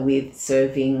together with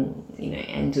serving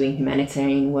and doing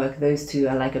humanitarian work, those two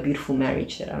are like a beautiful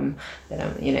marriage that I'm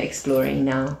exploring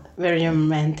now. Very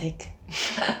romantic.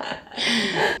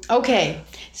 Okay,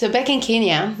 so back in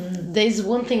Kenya, there's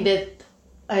one thing that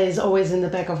is always in the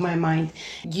back of my mind.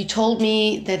 You told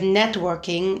me that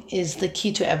networking is the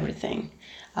key to everything.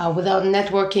 Without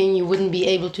networking, you wouldn't be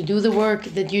able to do the work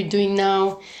that you're doing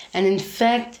now. And in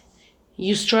fact,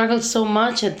 you struggled so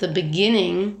much at the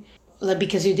beginning,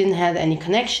 because you didn't have any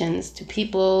connections to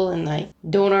people and like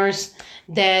donors,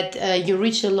 that you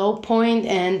reached a low point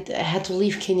and had to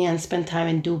leave Kenya and spend time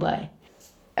in Dubai.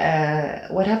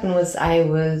 What happened was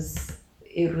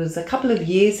it was a couple of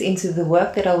years into the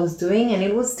work that I was doing, and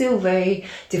it was still very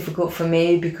difficult for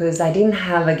me because I didn't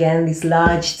have, again, this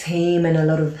large team and a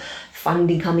lot of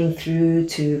funding coming through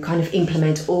to kind of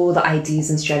implement all the ideas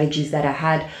and strategies that I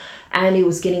had. And it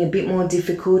was getting a bit more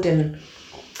difficult. And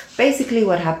basically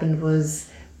what happened was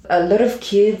a lot of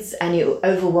kids, and it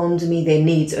overwhelmed me. Their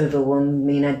needs overwhelmed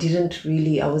me, and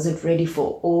I wasn't ready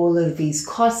for all of these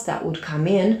costs that would come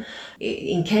in.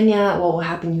 In Kenya, what will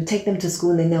happen, you take them to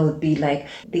school and then there would be like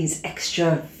these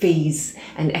extra fees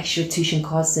and extra tuition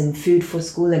costs and food for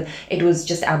school, and it was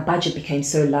just, our budget became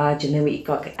so large, and then we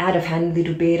got out of hand a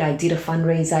little bit. I did a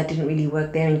fundraiser. I didn't really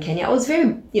work there in Kenya. I was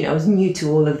very, I was new to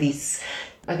all of these.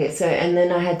 Okay, so, and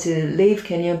then I had to leave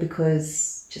Kenya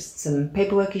because just some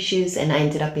paperwork issues, and I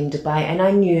ended up in Dubai. And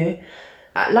I knew,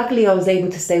 luckily I was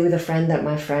able to stay with a friend that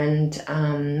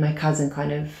my cousin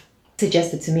kind of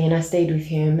suggested to me, and I stayed with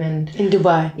him. And in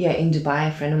Dubai? Yeah, in Dubai,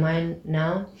 a friend of mine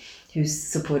now he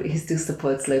still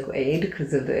supports local aid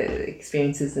because of the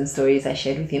experiences and stories I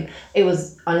shared with him. It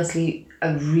was honestly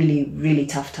a really, really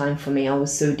tough time for me. I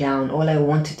was so down. All I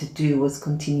wanted to do was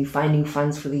continue finding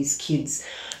funds for these kids,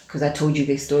 because I told you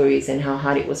their stories and how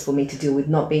hard it was for me to deal with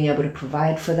not being able to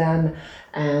provide for them,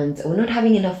 and we're not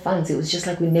having enough funds. It was just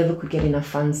like we never could get enough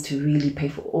funds to really pay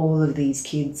for all of these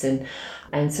kids,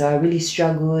 and so I really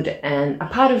struggled. And a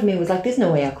part of me was like, there's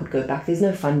no way I could go back. There's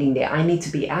no funding there. I need to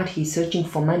be out here searching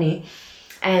for money.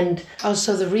 And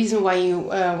also the reason why you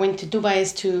went to Dubai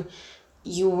is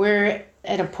you were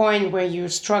at a point where you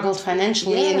struggled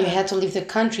financially and you had to leave the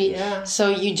country. Yeah. So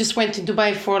you just went to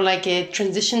Dubai for like a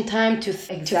transition time to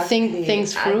think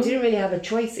things through. I didn't really have a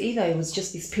choice either. It was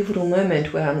just this pivotal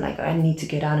moment where I'm like, I need to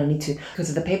get out. Because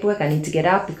of the paperwork, I need to get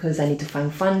out because I need to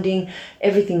find funding.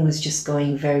 Everything was just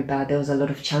going very bad. There was a lot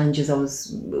of challenges. I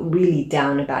was really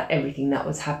down about everything that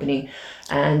was happening.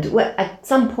 And at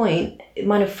some point,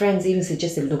 my friends even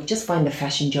suggested, look, just find a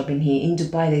fashion job in here. In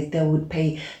Dubai, they would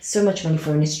pay so much money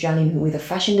for an Australian with a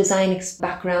fashion design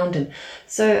background. And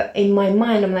so in my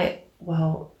mind, I'm like,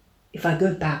 well, if I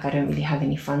go back, I don't really have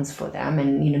any funds for them.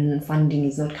 And, funding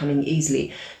is not coming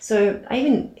easily. So I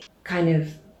even kind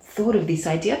of thought of this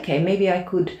idea, okay, maybe I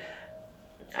could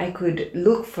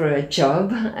look for a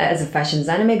job as a fashion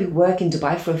designer, maybe work in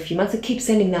Dubai for a few months and keep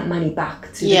sending that money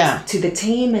back to the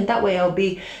team, and that way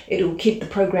it'll keep the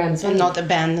programs running. And not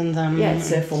abandon them. Yeah,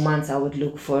 so for months I would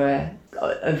look for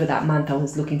over that month I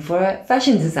was looking for a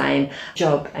fashion design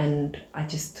job, and I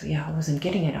just, I wasn't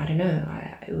getting it. I don't know.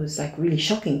 It was like really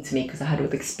shocking to me because I had all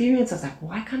the experience. I was like,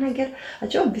 why can't I get a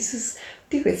job? This is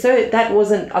ridiculous. So that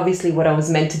wasn't obviously what I was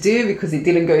meant to do because it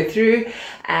didn't go through.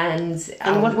 And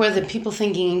what were the people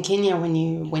thinking in Kenya when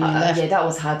you left? Yeah, that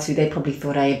was hard too. They probably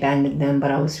thought I abandoned them,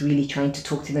 but I was really trying to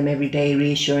talk to them every day,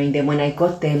 reassuring them. When I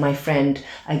got there, my friend,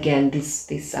 again, this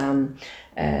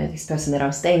person that I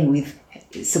was staying with,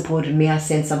 supported me. I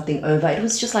sent something over. It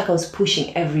was just like I was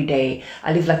pushing every day.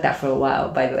 I lived like that for a while,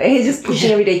 by the way. Just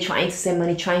pushing every day, trying to send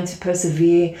money, trying to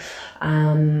persevere,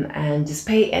 and just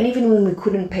pay. And even when we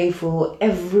couldn't pay for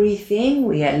everything,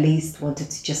 we at least wanted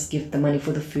to just give the money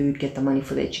for the food, get the money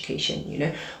for the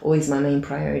education, always my main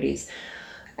priorities.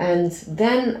 And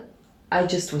then I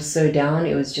just was so down.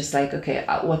 It was just like, okay,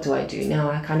 what do I do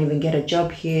now? I can't even get a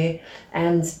job here.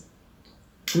 And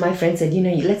my friend said,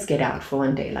 let's get out for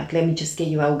one day. Like, let me just get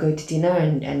you. I'll go to dinner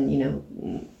and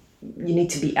you need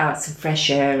to be out, some fresh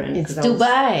air. And it's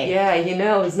Dubai.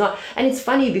 It's not. And it's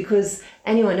funny because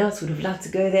anyone else would have loved to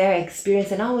go there,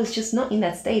 experience. And I was just not in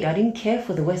that state. I didn't care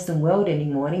for the Western world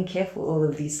anymore. I didn't care for all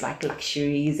of these like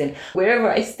luxuries. And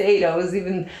wherever I stayed, I was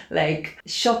even like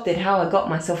shocked at how I got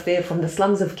myself there, from the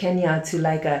slums of Kenya to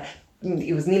like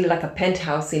it was nearly like a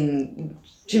penthouse in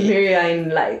Jumeirah, in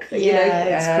like,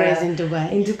 it's crazy in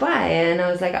Dubai. In Dubai. And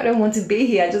I was like, I don't want to be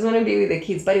here. I just want to be with the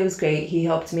kids. But it was great. He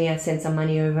helped me. I sent some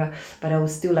money over. But I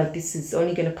was still like, this is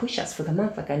only going to push us for the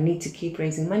month. Like, I need to keep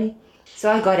raising money.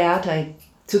 So I got out. I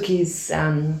took his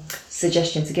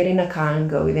suggestion to get in a car and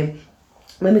go with him.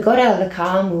 When we got out of the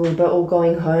car, we were all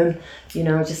going home,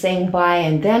 just saying bye.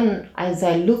 And then as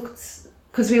I looked,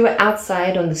 because we were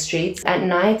outside on the streets at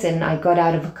night, and I got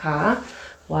out of a car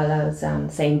while I was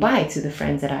saying bye to the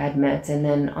friends that I had met. And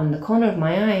then on the corner of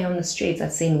my eye on the streets,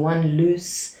 I'd seen one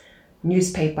loose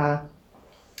newspaper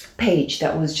page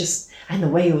that was just, and the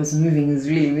way it was moving was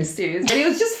really mysterious, but it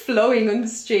was just flowing on the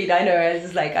street. I know, I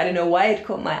was like, I don't know why it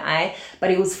caught my eye,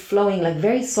 but it was flowing like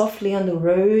very softly on the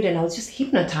road, and I was just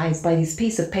hypnotized by this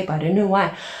piece of paper. I don't know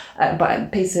why, but a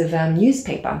piece of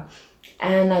newspaper.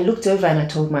 And I looked over and I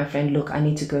told my friend, look, I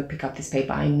need to go pick up this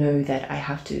paper. I know that I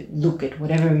have to look at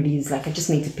whatever it is. Like, I just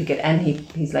need to pick it. And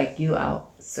he's like, you are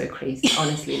so crazy,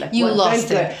 honestly. Like, You lost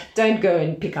it. Don't go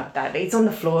and pick up that. It's on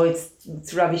the floor.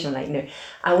 It's rubbish. I'm like, no.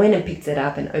 I went and picked it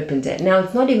up and opened it. Now,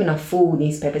 it's not even a full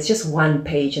newspaper. It's just one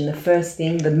page. And the first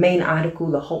thing, the main article,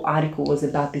 the whole article was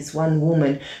about this one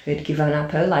woman who had given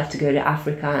up her life to go to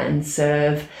Africa and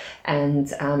serve.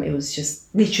 And it was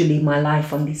just literally my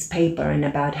life on this paper, and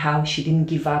about how she didn't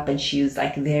give up and she was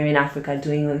like there in Africa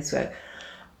doing all this work.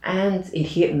 And it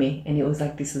hit me, and it was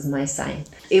like, this is my sign.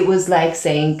 It was like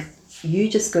saying, you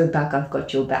just go back, I've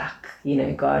got your back. You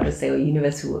know, God or say, or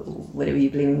universe, whatever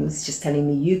you believe in, was just telling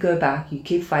me, you go back, you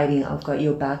keep fighting, I've got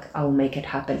your back, I will make it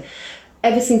happen.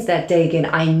 Ever since that day, again,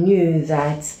 I knew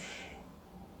that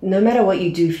no matter what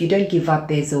you do, if you don't give up,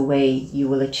 there's a way you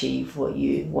will achieve what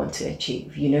you want to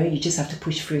achieve. You know, you just have to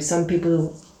push through. Some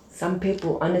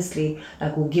people honestly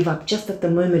like will give up just at the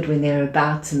moment when they're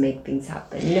about to make things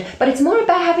happen, you know. But it's more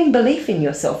about having belief in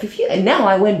yourself. And now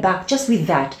I went back just with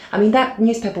that. I mean, that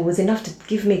newspaper was enough to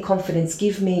give me confidence,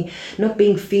 give me not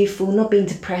being fearful, not being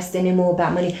depressed anymore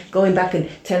about money, going back and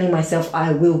telling myself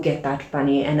I will get that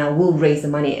money and I will raise the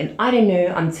money. And I don't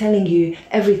know, I'm telling you,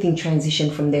 everything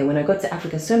transitioned from there. When I got to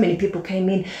Africa, so many people came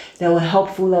in, they were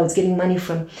helpful. I was getting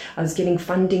getting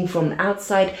funding from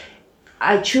outside.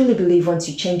 I truly believe once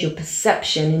you change your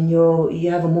perception and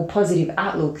you have a more positive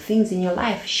outlook, things in your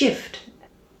life shift.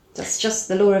 That's just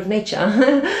the law of nature.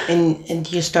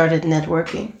 And you started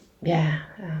networking. Yeah,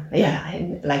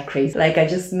 like crazy. Like I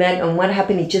just met, and what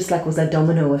happened, it just like was a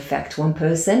domino effect. One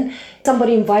person,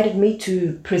 somebody invited me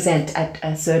to present at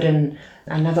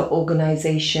another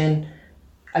organization,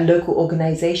 a local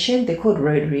organization. They're called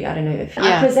Rotary. I don't know if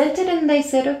I presented, and they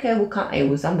said, okay, we'll come. It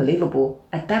was unbelievable.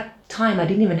 At that time, I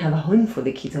didn't even have a home for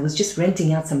the kids. I was just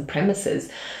renting out some premises.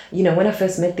 You know, when I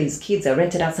first met these kids, I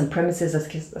rented out some premises.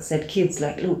 I said, kids,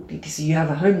 like, look, you have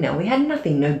a home now. We had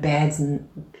nothing, no beds and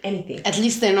anything. At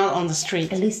least they're not on the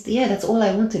street. At least, yeah, that's all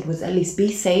I wanted, was at least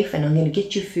be safe, and I'm going to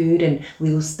get you food, and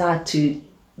we will start to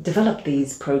develop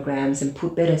these programs and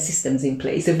put better systems in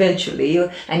place eventually.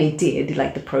 And it did,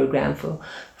 like the program for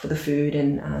the food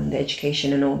and the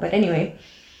education and all. But anyway,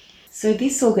 so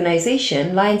this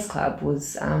organization, Lions Club,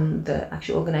 was the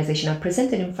actual organization I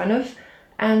presented in front of.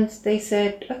 And they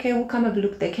said, okay, we'll come have a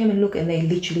look. They came and looked, and they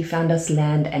literally found us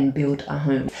land and built a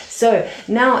home. So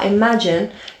now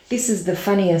imagine, this is the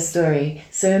funniest story.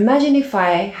 So imagine if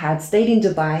I had stayed in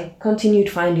Dubai, continued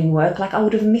finding work, like I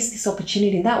would have missed this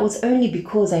opportunity. And that was only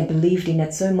because I believed in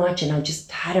it so much, and I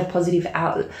just had a positive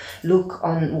outlook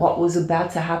on what was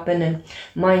about to happen. And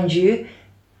mind you,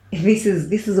 this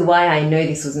is why I know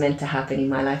this was meant to happen in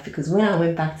my life, because when I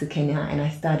went back to Kenya and I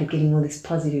started getting all this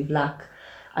positive luck,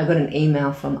 I got an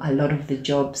email from a lot of the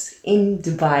jobs in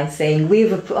Dubai saying, we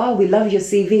love your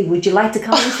CV. Would you like to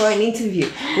come in for an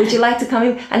interview? Would you like to come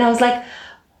in? And I was like,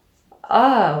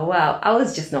 oh, wow, I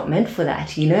was just not meant for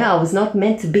that. You know, I was not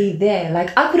meant to be there.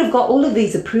 Like, I could have got all of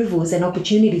these approvals and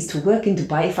opportunities to work in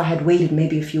Dubai if I had waited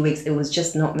maybe a few weeks. It was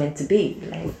just not meant to be.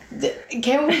 Like,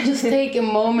 can we just take a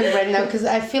moment right now? Because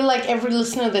I feel like every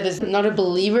listener that is not a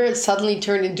believer suddenly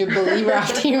turned into a believer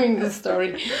after hearing this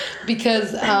story.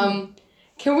 Because,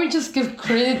 can we just give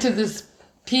credit to this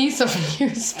piece of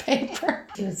newspaper?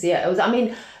 It was, I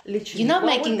mean, literally. You're not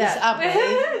making this up,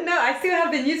 right? No, I still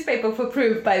have the newspaper for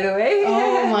proof, by the way.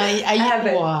 Oh my, I have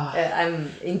it. Wow.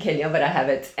 I'm in Kenya, but I have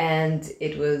it. And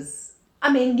it was,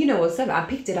 I mean, you know what's up? I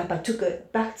picked it up, I took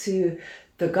it back to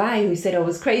the guy who said I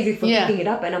was crazy for picking it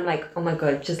up. And I'm like, oh my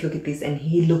God, just look at this. And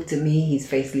he looked at me, his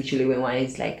face literally went white.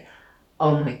 He's like,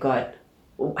 oh my God,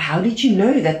 how did you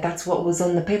know that that's what was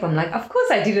on the paper? I'm like, of course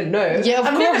I didn't know. Yeah,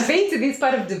 I've never been to this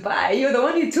part of Dubai. You're the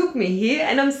one who took me here,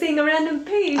 and I'm seeing a random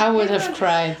page. I would have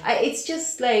cried. It's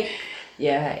just like,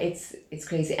 yeah, it's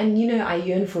crazy. And you know, I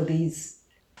yearn for these.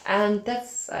 And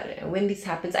that's, I don't know, when this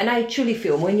happens, and I truly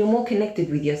feel when you're more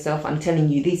connected with yourself, I'm telling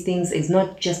you, these things is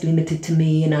not just limited to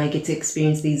me, and I get to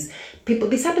experience these people.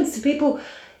 This happens to people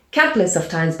countless of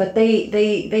times, but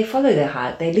they follow their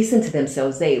heart. They listen to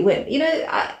themselves.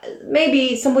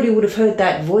 Maybe somebody would have heard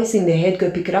that voice in their head,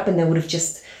 go pick it up, and they would have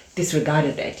just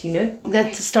disregarded it, you know?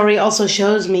 That story also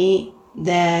shows me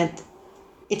that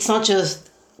it's not just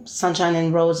sunshine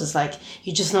and roses. Like,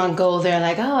 you just not go there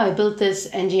like, oh, I built this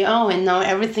NGO and now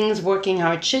everything's working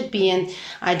how it should be and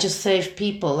I just save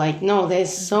people. Like, no,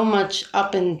 there's so much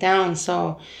up and down.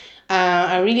 So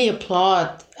I really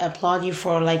applaud you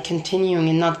for like continuing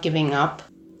and not giving up.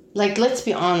 Like, let's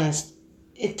be honest,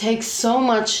 it takes so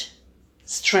much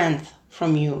strength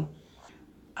from you.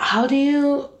 How do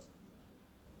you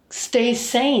stay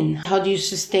sane? How do you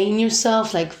sustain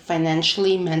yourself, like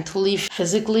financially, mentally,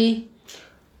 physically?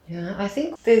 Yeah, I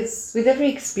think with every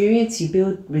experience you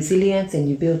build resilience and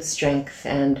you build strength,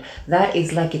 and that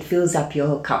is like it fills up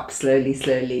your cup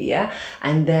slowly, yeah.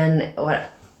 And then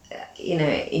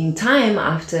in time,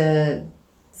 after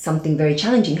something very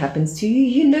challenging happens to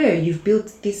you, you've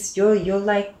built this.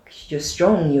 You're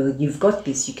strong. You've got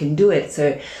this. You can do it.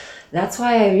 So that's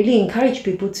why I really encourage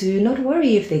people to not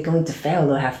worry if they're going to fail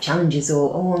or have challenges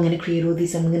or, I'm going to create all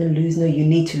this, I'm going to lose. No, you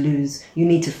need to lose. You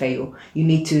need to fail. You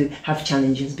need to have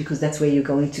challenges, because that's where you're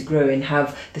going to grow and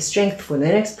have the strength for the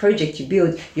next project you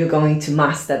build. You're going to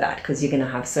master that because you're going to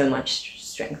have so much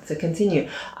strength to continue.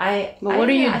 What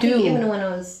do you do? Even when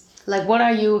I was... Like, what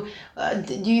are you...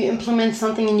 do you implement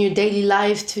something in your daily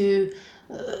life to...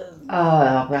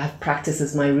 I have practice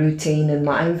as my routine, and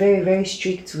I'm very, very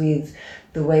strict with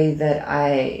the way that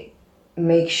I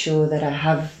make sure that I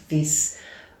have this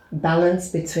balance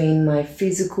between my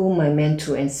physical, my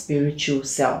mental and spiritual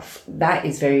self. That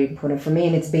is very important for me,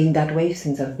 and it's been that way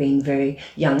since I've been very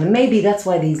young. And maybe that's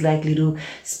why these like little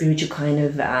spiritual kind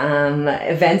of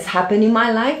events happen in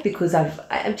my life, because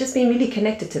I've just been really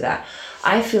connected to that.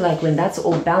 I feel like when that's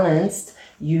all balanced,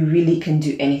 you really can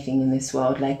do anything in this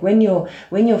world. Like when you're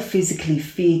physically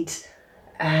fit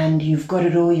and you've got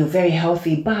it all, you're very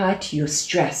healthy, but you're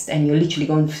stressed and you're literally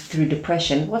going through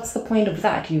depression, what's the point of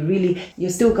that? You're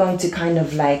still going to kind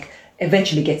of like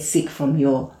eventually get sick from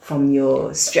your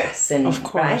stress. And of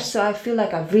course. Right? So I feel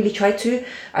like I've really tried to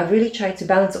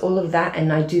balance all of that,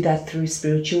 and I do that through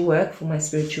spiritual work for my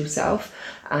spiritual self,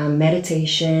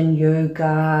 meditation,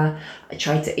 yoga. I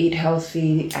try to eat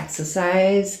healthy,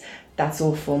 exercise. That's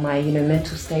all for my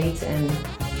mental state and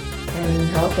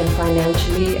health. And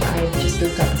financially, I've just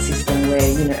built up a system where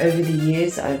over the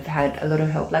years I've had a lot of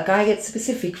help. Like I get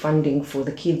specific funding for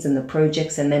the kids and the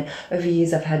projects, and then over the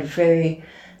years I've had very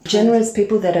generous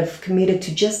people that have committed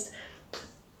to just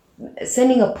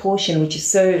sending a portion, which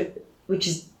is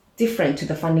different to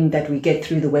the funding that we get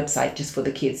through the website just for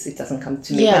the kids. It doesn't come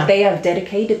to me, but they have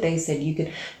dedicated. They said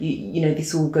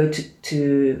this will go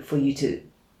to for you to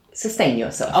sustain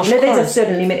yourself. There's a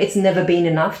certain limit. It's never been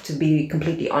enough, to be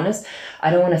completely honest. I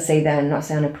don't want to say that and not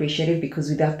sound appreciative, because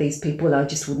without these people I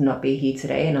just would not be here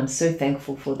today, and I'm so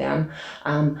thankful for them.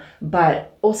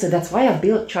 But also that's why I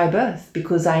built Tribirth,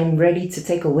 because I'm ready to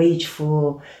take a wage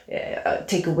from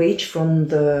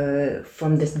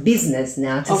this business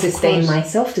now to sustain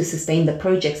myself, to sustain the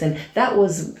projects. And that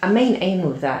was a main aim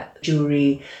of that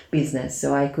jewelry business,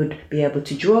 so I could be able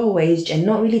to draw a wage and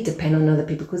not really depend on other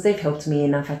people, because they've helped me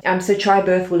enough. So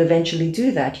Tribirth will eventually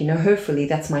do that, hopefully.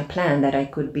 That's my plan, that I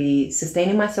could be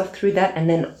sustaining myself through that, and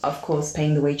then of course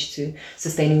paying the wage to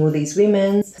sustaining all these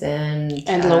women and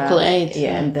local aid.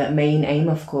 And the main aim,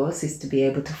 of course, is to be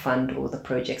able to fund all the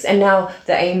projects. And now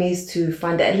the aim is to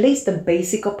fund at least the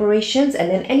basic operations,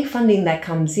 and then any funding that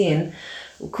comes in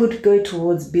could go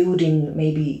towards building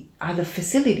maybe other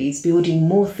facilities, building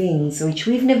more things, which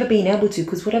we've never been able to,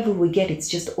 because whatever we get, it's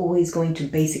just always going to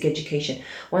basic education.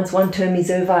 Once one term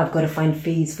is over, I've got to find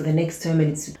fees for the next term,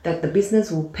 and it's that the business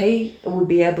will be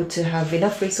able to have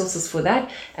enough resources for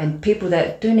that, and people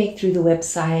that donate through the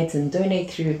website and donate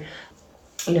through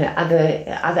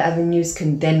other avenues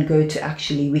can then go to,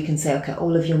 actually we can say, okay,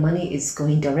 all of your money is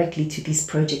going directly to this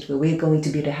project where we're going to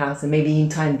build a house, and maybe in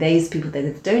time these people that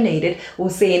have donated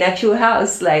will see an actual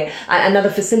house, like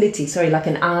another facility, like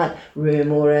an art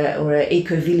room or a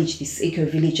eco village. This eco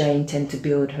village I intend to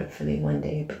build hopefully one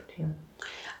day. But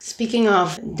Speaking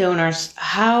of donors,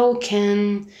 how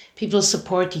can people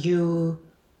support your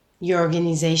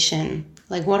organization?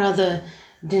 Like, what are the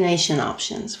donation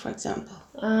options, for example?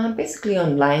 Basically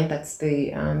online. That's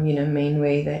the main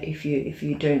way. That if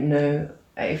you don't know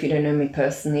me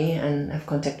personally and have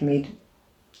contacted me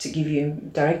to give you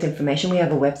direct information, we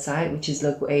have a website which is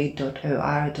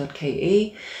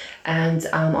localaid.or.ke, and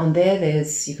on there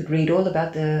you could read all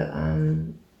about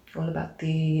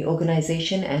the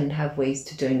organization and have ways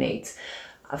to donate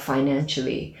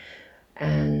financially.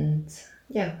 And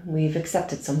we've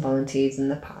accepted some volunteers in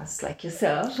the past, like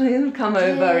yourself, who come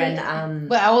over and...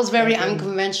 But I was very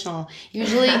unconventional.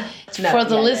 Usually, for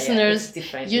the listeners,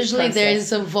 usually there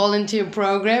is a volunteer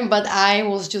program, but I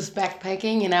was just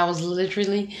backpacking, and I was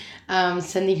literally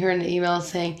sending her an email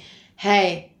saying,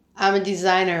 hey, I'm a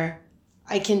designer.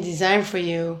 I can design for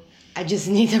you. I just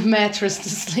need a mattress to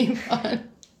sleep on.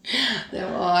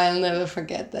 I'll never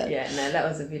forget that. Yeah, no, that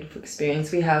was a beautiful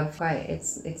experience. We have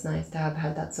it's nice to have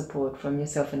had that support from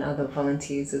yourself and other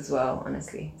volunteers as well.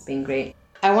 Honestly, it's been great.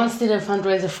 I once did a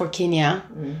fundraiser for Kenya,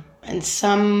 and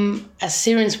some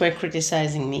Assyrians were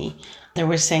criticizing me. They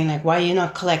were saying, like, why are you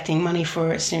not collecting money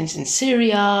for Assyrians in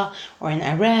Syria or in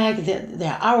Iraq?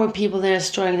 There are our people that are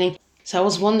struggling. So I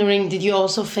was wondering, did you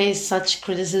also face such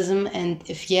criticism? And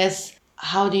if yes,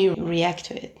 how do you react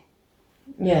to it?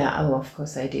 Yeah, oh, of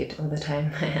course I did all the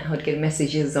time. I would get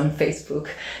messages on Facebook,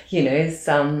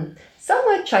 some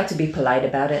would try to be polite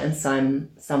about it and some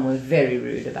were very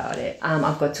rude about it.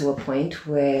 I've got to a point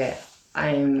where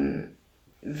I'm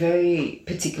very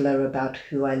particular about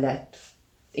who I let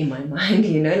in my mind,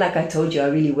 like I told you, I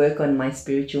really work on my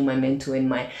spiritual, my mental, and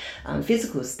my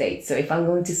physical state. So if I'm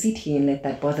going to sit here and let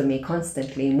that bother me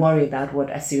constantly and worry about what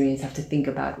Assyrians have to think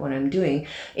about what I'm doing,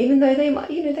 even though they might,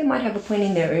 they might have a point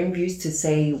in their own views to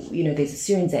say, there's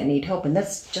Assyrians that need help, and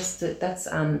that's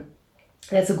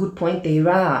a good point. There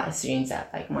are Assyrians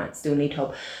that might still need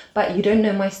help, but you don't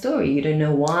know my story. You don't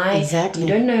know why. Exactly. You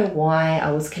don't know why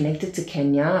I was connected to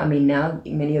Kenya. I mean, now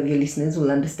many of your listeners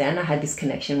will understand. I had this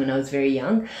connection when I was very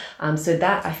young. So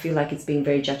that I feel like it's being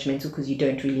very judgmental because you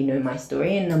don't really know my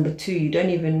story. And number two, you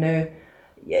don't even know.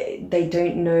 They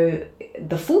don't know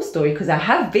the full story because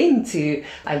I've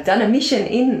done a mission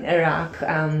in Iraq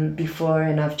before,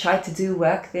 and I've tried to do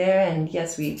work there, and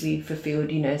yes, we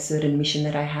fulfilled a certain mission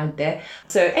that I had there.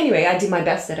 So anyway, I did my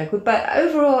best that I could, but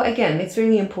overall, again, it's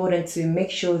really important to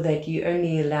make sure that you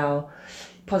only allow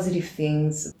positive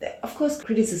things. Of course,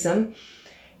 criticism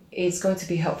is going to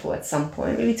be helpful at some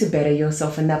point, really to better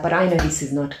yourself and that, but I know this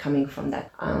is not coming from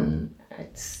that.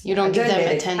 You don't give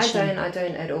them attention. I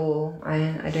don't at all.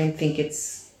 I don't think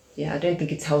it's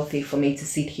healthy for me to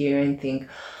sit here and think,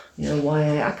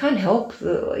 why I can't help,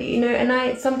 and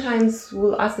I sometimes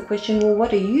will ask the question, well,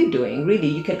 what are you doing? Really,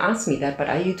 you can ask me that, but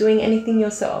are you doing anything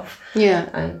yourself? Yeah.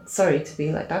 I'm sorry to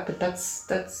be like that, but that's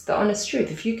the honest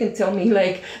truth. If you can tell me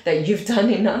that you've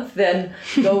done enough, then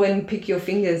go and pick your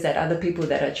fingers at other people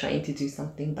that are trying to do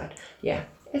something. But yeah,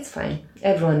 it's fine.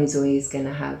 Everyone is always going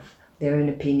to have their own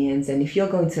opinions, and if you're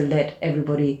going to let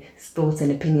everybody's thoughts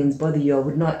and opinions bother you, I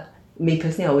would not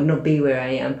be where I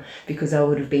am, because I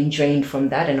would have been drained from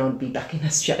that and I would be back in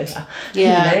Australia.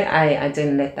 Yeah. I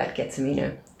don't let that get to me.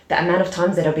 The amount of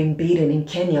times that I've been beaten in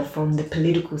Kenya from the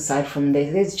political side,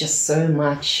 there's just so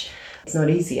much. It's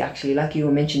not easy, actually, like you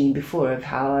were mentioning before, of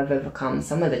how I've overcome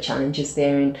some of the challenges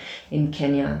there in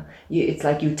Kenya. It's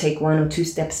like you take 1 or 2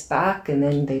 steps back and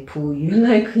then they pull you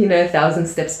 1,000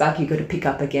 steps back. You got to pick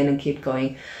up again and keep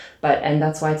going. And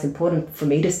that's why it's important for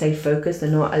me to stay focused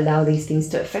and not allow these things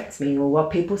to affect me or what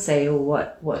people say or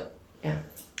what.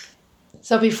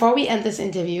 So before we end this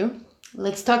interview,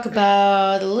 let's talk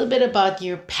a little bit about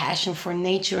your passion for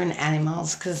nature and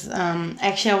animals, because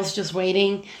actually I was just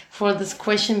waiting for this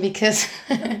question because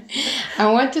I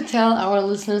want to tell our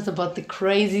listeners about the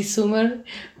crazy Sumer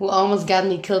who almost got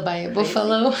me killed by a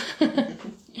buffalo.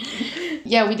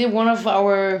 Yeah, we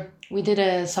did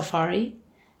a safari,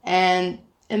 and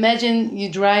imagine you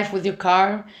drive with your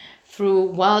car through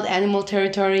wild animal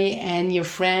territory and your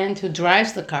friend who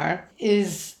drives the car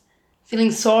is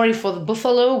feeling sorry for the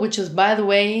buffalo, which is, by the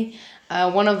way,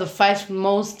 one of the 5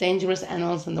 most dangerous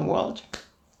animals in the world.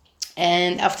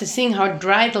 And after seeing how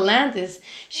dry the land is,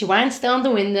 she winds down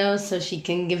the window so she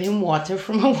can give him water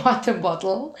from a water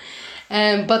bottle.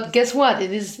 But guess what?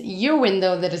 It is your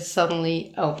window that is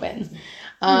suddenly open.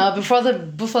 Before the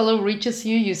buffalo reaches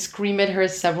you, you scream at her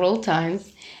several times,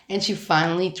 and she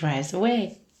finally drives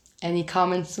away. Any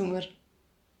comments, Sumer?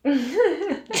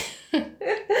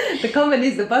 The comment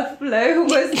is the buffalo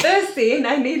was thirsty and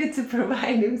I needed to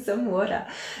provide him some water.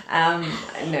 I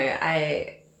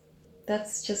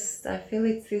feel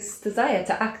it's this desire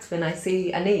to act when I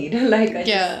see a need.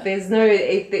 There's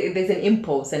an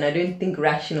impulse, and I don't think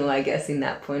rational, I guess, in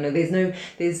that point. Or there's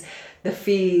the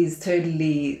fear is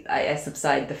totally, I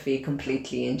subside the fear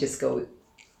completely and just go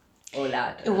all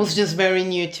out. It was just very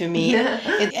new to me.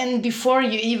 And before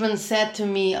you even said to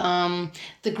me,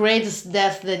 the greatest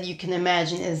death that you can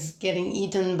imagine is getting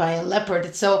eaten by a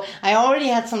leopard. So I already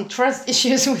had some trust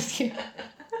issues with you.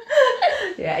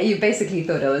 Yeah, you basically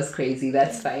thought I was crazy.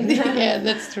 That's fine. Yeah,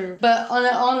 that's true. But on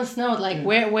an honest note,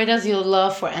 where does your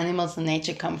love for animals and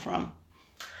nature come from?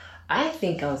 I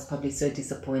think I was probably so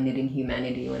disappointed in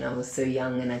humanity when I was so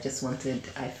young, and I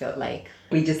felt like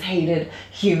we just hated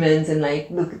humans and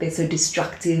look, they're so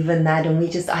destructive and that, and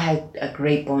I had a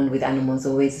great bond with animals,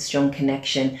 always a strong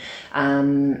connection.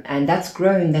 And that's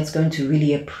grown to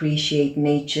really appreciate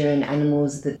nature and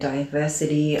animals, the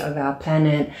diversity of our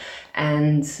planet.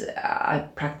 And I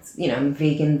practice, I'm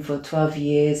vegan for 12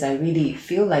 years. I really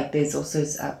feel like there's also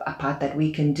a part that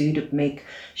we can do to make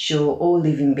sure all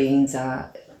living beings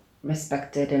are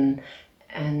respected and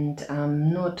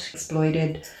not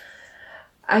exploited.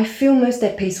 I feel most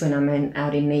at peace when I'm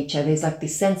out in nature. There's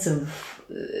this sense of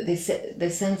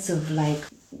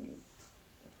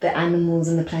the animals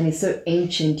and the planet is so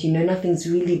ancient, you know, nothing's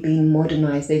really been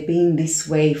modernized. They've been this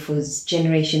way for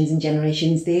generations and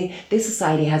generations. Their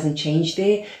society hasn't changed.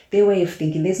 Their way of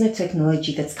thinking, there's no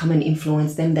technology that's come and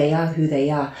influenced them. They are who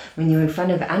they are. When you're in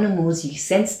front of animals, you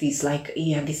sense this, like,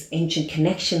 you have this ancient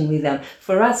connection with them.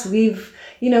 For us, we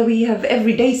have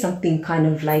every day something kind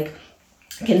of like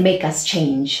can make us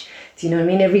change. Do you know what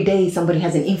I mean? Every day somebody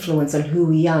has an influence on who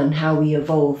we are and how we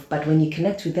evolve. But when you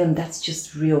connect with them, that's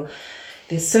just real.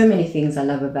 There's so many things I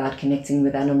love about connecting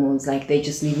with animals. Like, they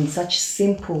just live in such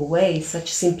simple ways, such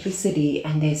simplicity,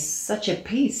 and there's such a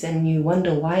peace. And you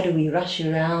wonder, why do we rush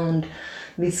around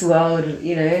this world,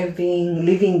 you know,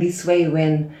 living this way,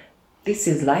 when this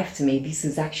is life to me.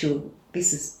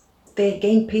 They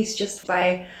gain peace just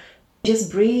by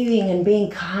just breathing and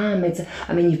being calm.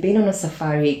 You've been on a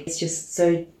safari. It's just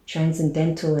so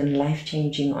transcendental and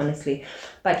life-changing, honestly.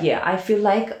 But yeah, I feel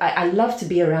like I love to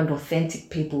be around authentic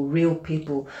people, real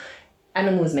people.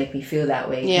 Animals make me feel that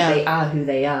way. Yeah. They are who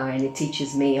they are, and it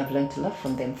teaches me. I've learned to love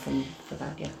from them for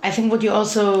that, yeah. I think what you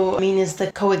also mean is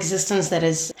the coexistence that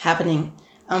is happening.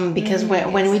 Because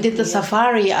when we did the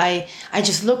safari, I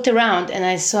just looked around and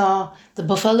I saw the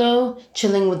buffalo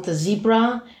chilling with the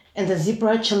zebra, and the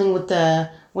zebra chilling with the,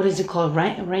 what is it called,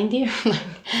 reindeer?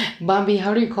 Bambi,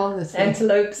 how do you call this thing?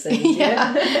 Antelopes.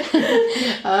 Yeah.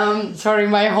 Sorry,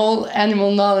 my whole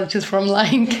animal knowledge is from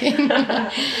Lion King.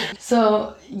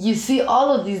 So you see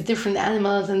all of these different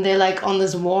animals, and they're like on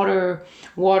this water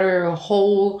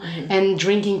hole, and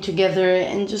drinking together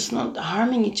and just not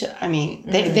harming each other. I mean,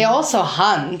 they also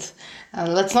hunt.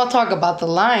 Let's not talk about the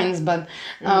lions, but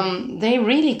they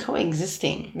really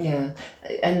coexisting. Yeah,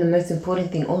 and the most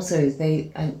important thing also is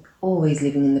they are always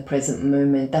living in the present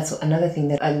moment. That's another thing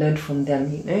that I learned from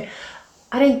them, you know.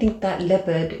 I don't think that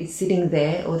leopard is sitting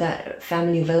there, or that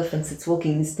family of elephants that's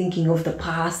walking is thinking of the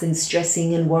past and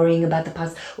stressing and worrying about the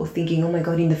past, or thinking, oh my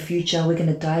God, in the future we're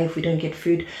going to die if we don't get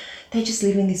food. They're just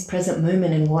living this present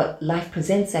moment, and what life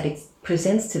presents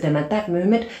to them at that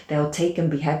moment, they'll take and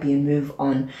be happy and move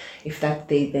on. If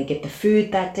they get the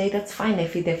food that day, that's fine. They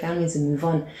feed their families and move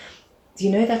on. Do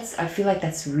you know, I feel like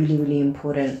that's really, really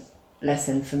important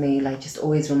lesson for me. Like, just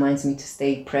always reminds me to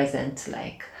stay present,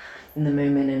 like in the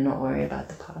moment, and not worry about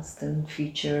the past and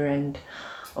future and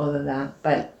all of that.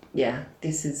 But yeah,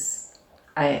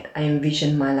 I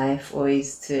envision my life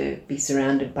always to be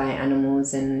surrounded by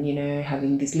animals, and, you know,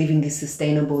 living this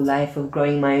sustainable life of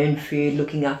growing my own food,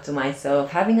 looking after myself,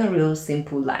 having a real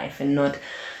simple life, and not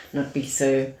be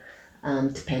so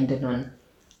dependent on.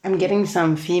 I'm getting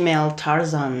some female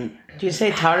Tarzan. Do you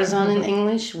say Tarzan in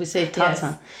English? We say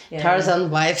Tarzan. Yes. Yeah. Tarzan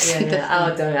vibes.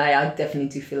 Yeah. I definitely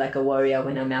do feel like a warrior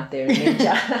when I'm out there in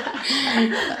nature.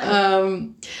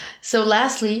 So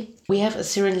lastly, we have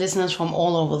Assyrian listeners from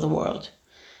all over the world.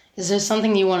 Is there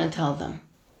something you want to tell them?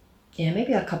 Yeah,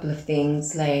 maybe a couple of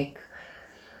things. Like,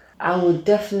 I would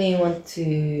definitely want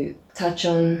to touch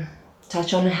on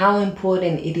how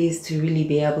important it is to really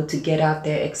be able to get out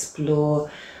there, explore,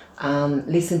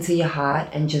 listen to your heart,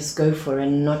 and just go for it,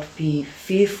 and not be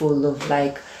fearful of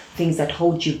like things that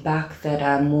hold you back, that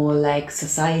are more like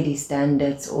society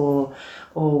standards or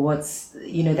what's,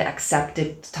 you know, the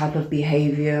accepted type of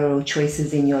behavior or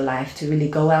choices in your life. To really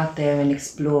go out there and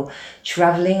explore.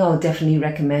 Traveling, I'll definitely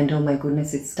recommend. Oh my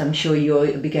goodness, I'm sure you're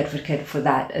a big advocate for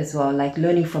that as well. Like,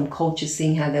 learning from culture,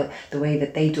 seeing how the way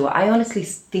that they do it. I honestly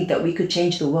think that we could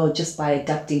change the world just by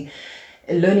adapting,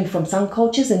 learning from some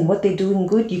cultures, and what they're doing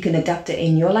good, you can adapt it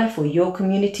in your life or your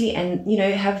community, and, you know,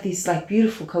 have this like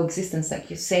beautiful coexistence, like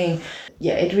you're saying.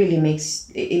 Yeah, it really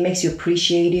makes you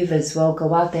appreciative as well.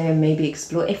 Go out there and maybe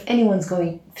explore. If anyone's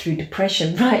going through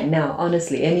depression right now,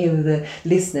 honestly, any of the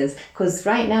listeners, because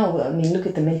right now, I mean, look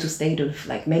at the mental state of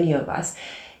like many of us.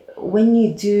 When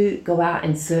you do go out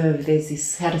and serve, there's this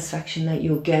satisfaction that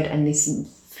you'll get, and this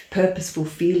purposeful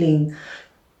feeling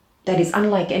that is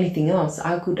unlike anything else.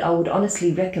 I would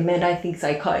honestly recommend, I think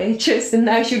psychiatrists and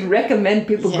I should recommend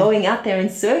people going out there and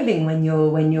serving when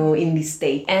you're in this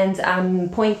state.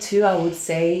 And point two, I would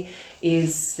say,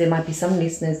 is there might be some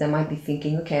listeners that might be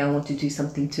thinking, okay, I want to do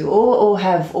something too, or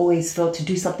have always felt to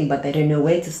do something, but they don't know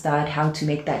where to start, how to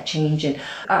make that change. And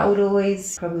I would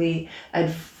always probably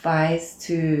advise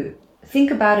to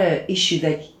think about an issue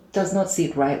that does not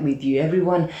sit right with you.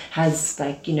 Everyone has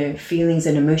like, feelings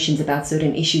and emotions about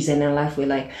certain issues in their life where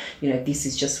like, this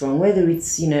is just wrong, whether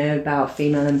it's, about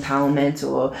female empowerment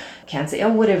or cancer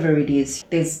or whatever it is.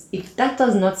 If that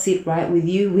does not sit right with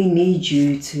you, we need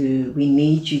you to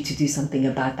do something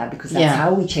about that, because that's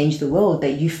how we change the world,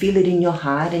 that you feel it in your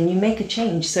heart and you make a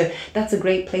change. So that's a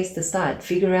great place to start.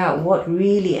 Figure out what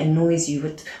really annoys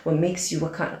you, what makes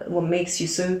you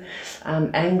so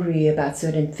angry about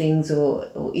certain things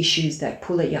or issues that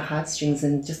pull at your heartstrings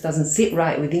and just doesn't sit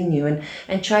right within you,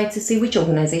 and try to see which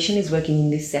organization is working in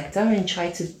this sector and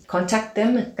try to contact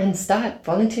them and start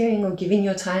volunteering or giving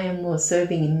your time or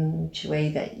serving in which way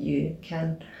that you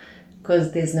can,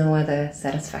 because there's no other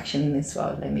satisfaction in this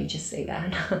world. Let me just say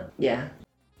that. Yeah.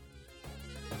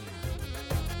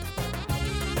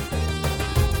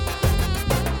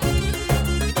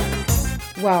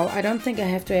 Wow, I don't think I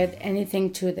have to add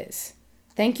anything to this.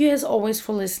 Thank you as always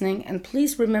for listening, and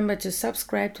please remember to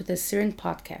subscribe to the Syrian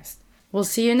podcast. We'll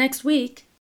see you next week.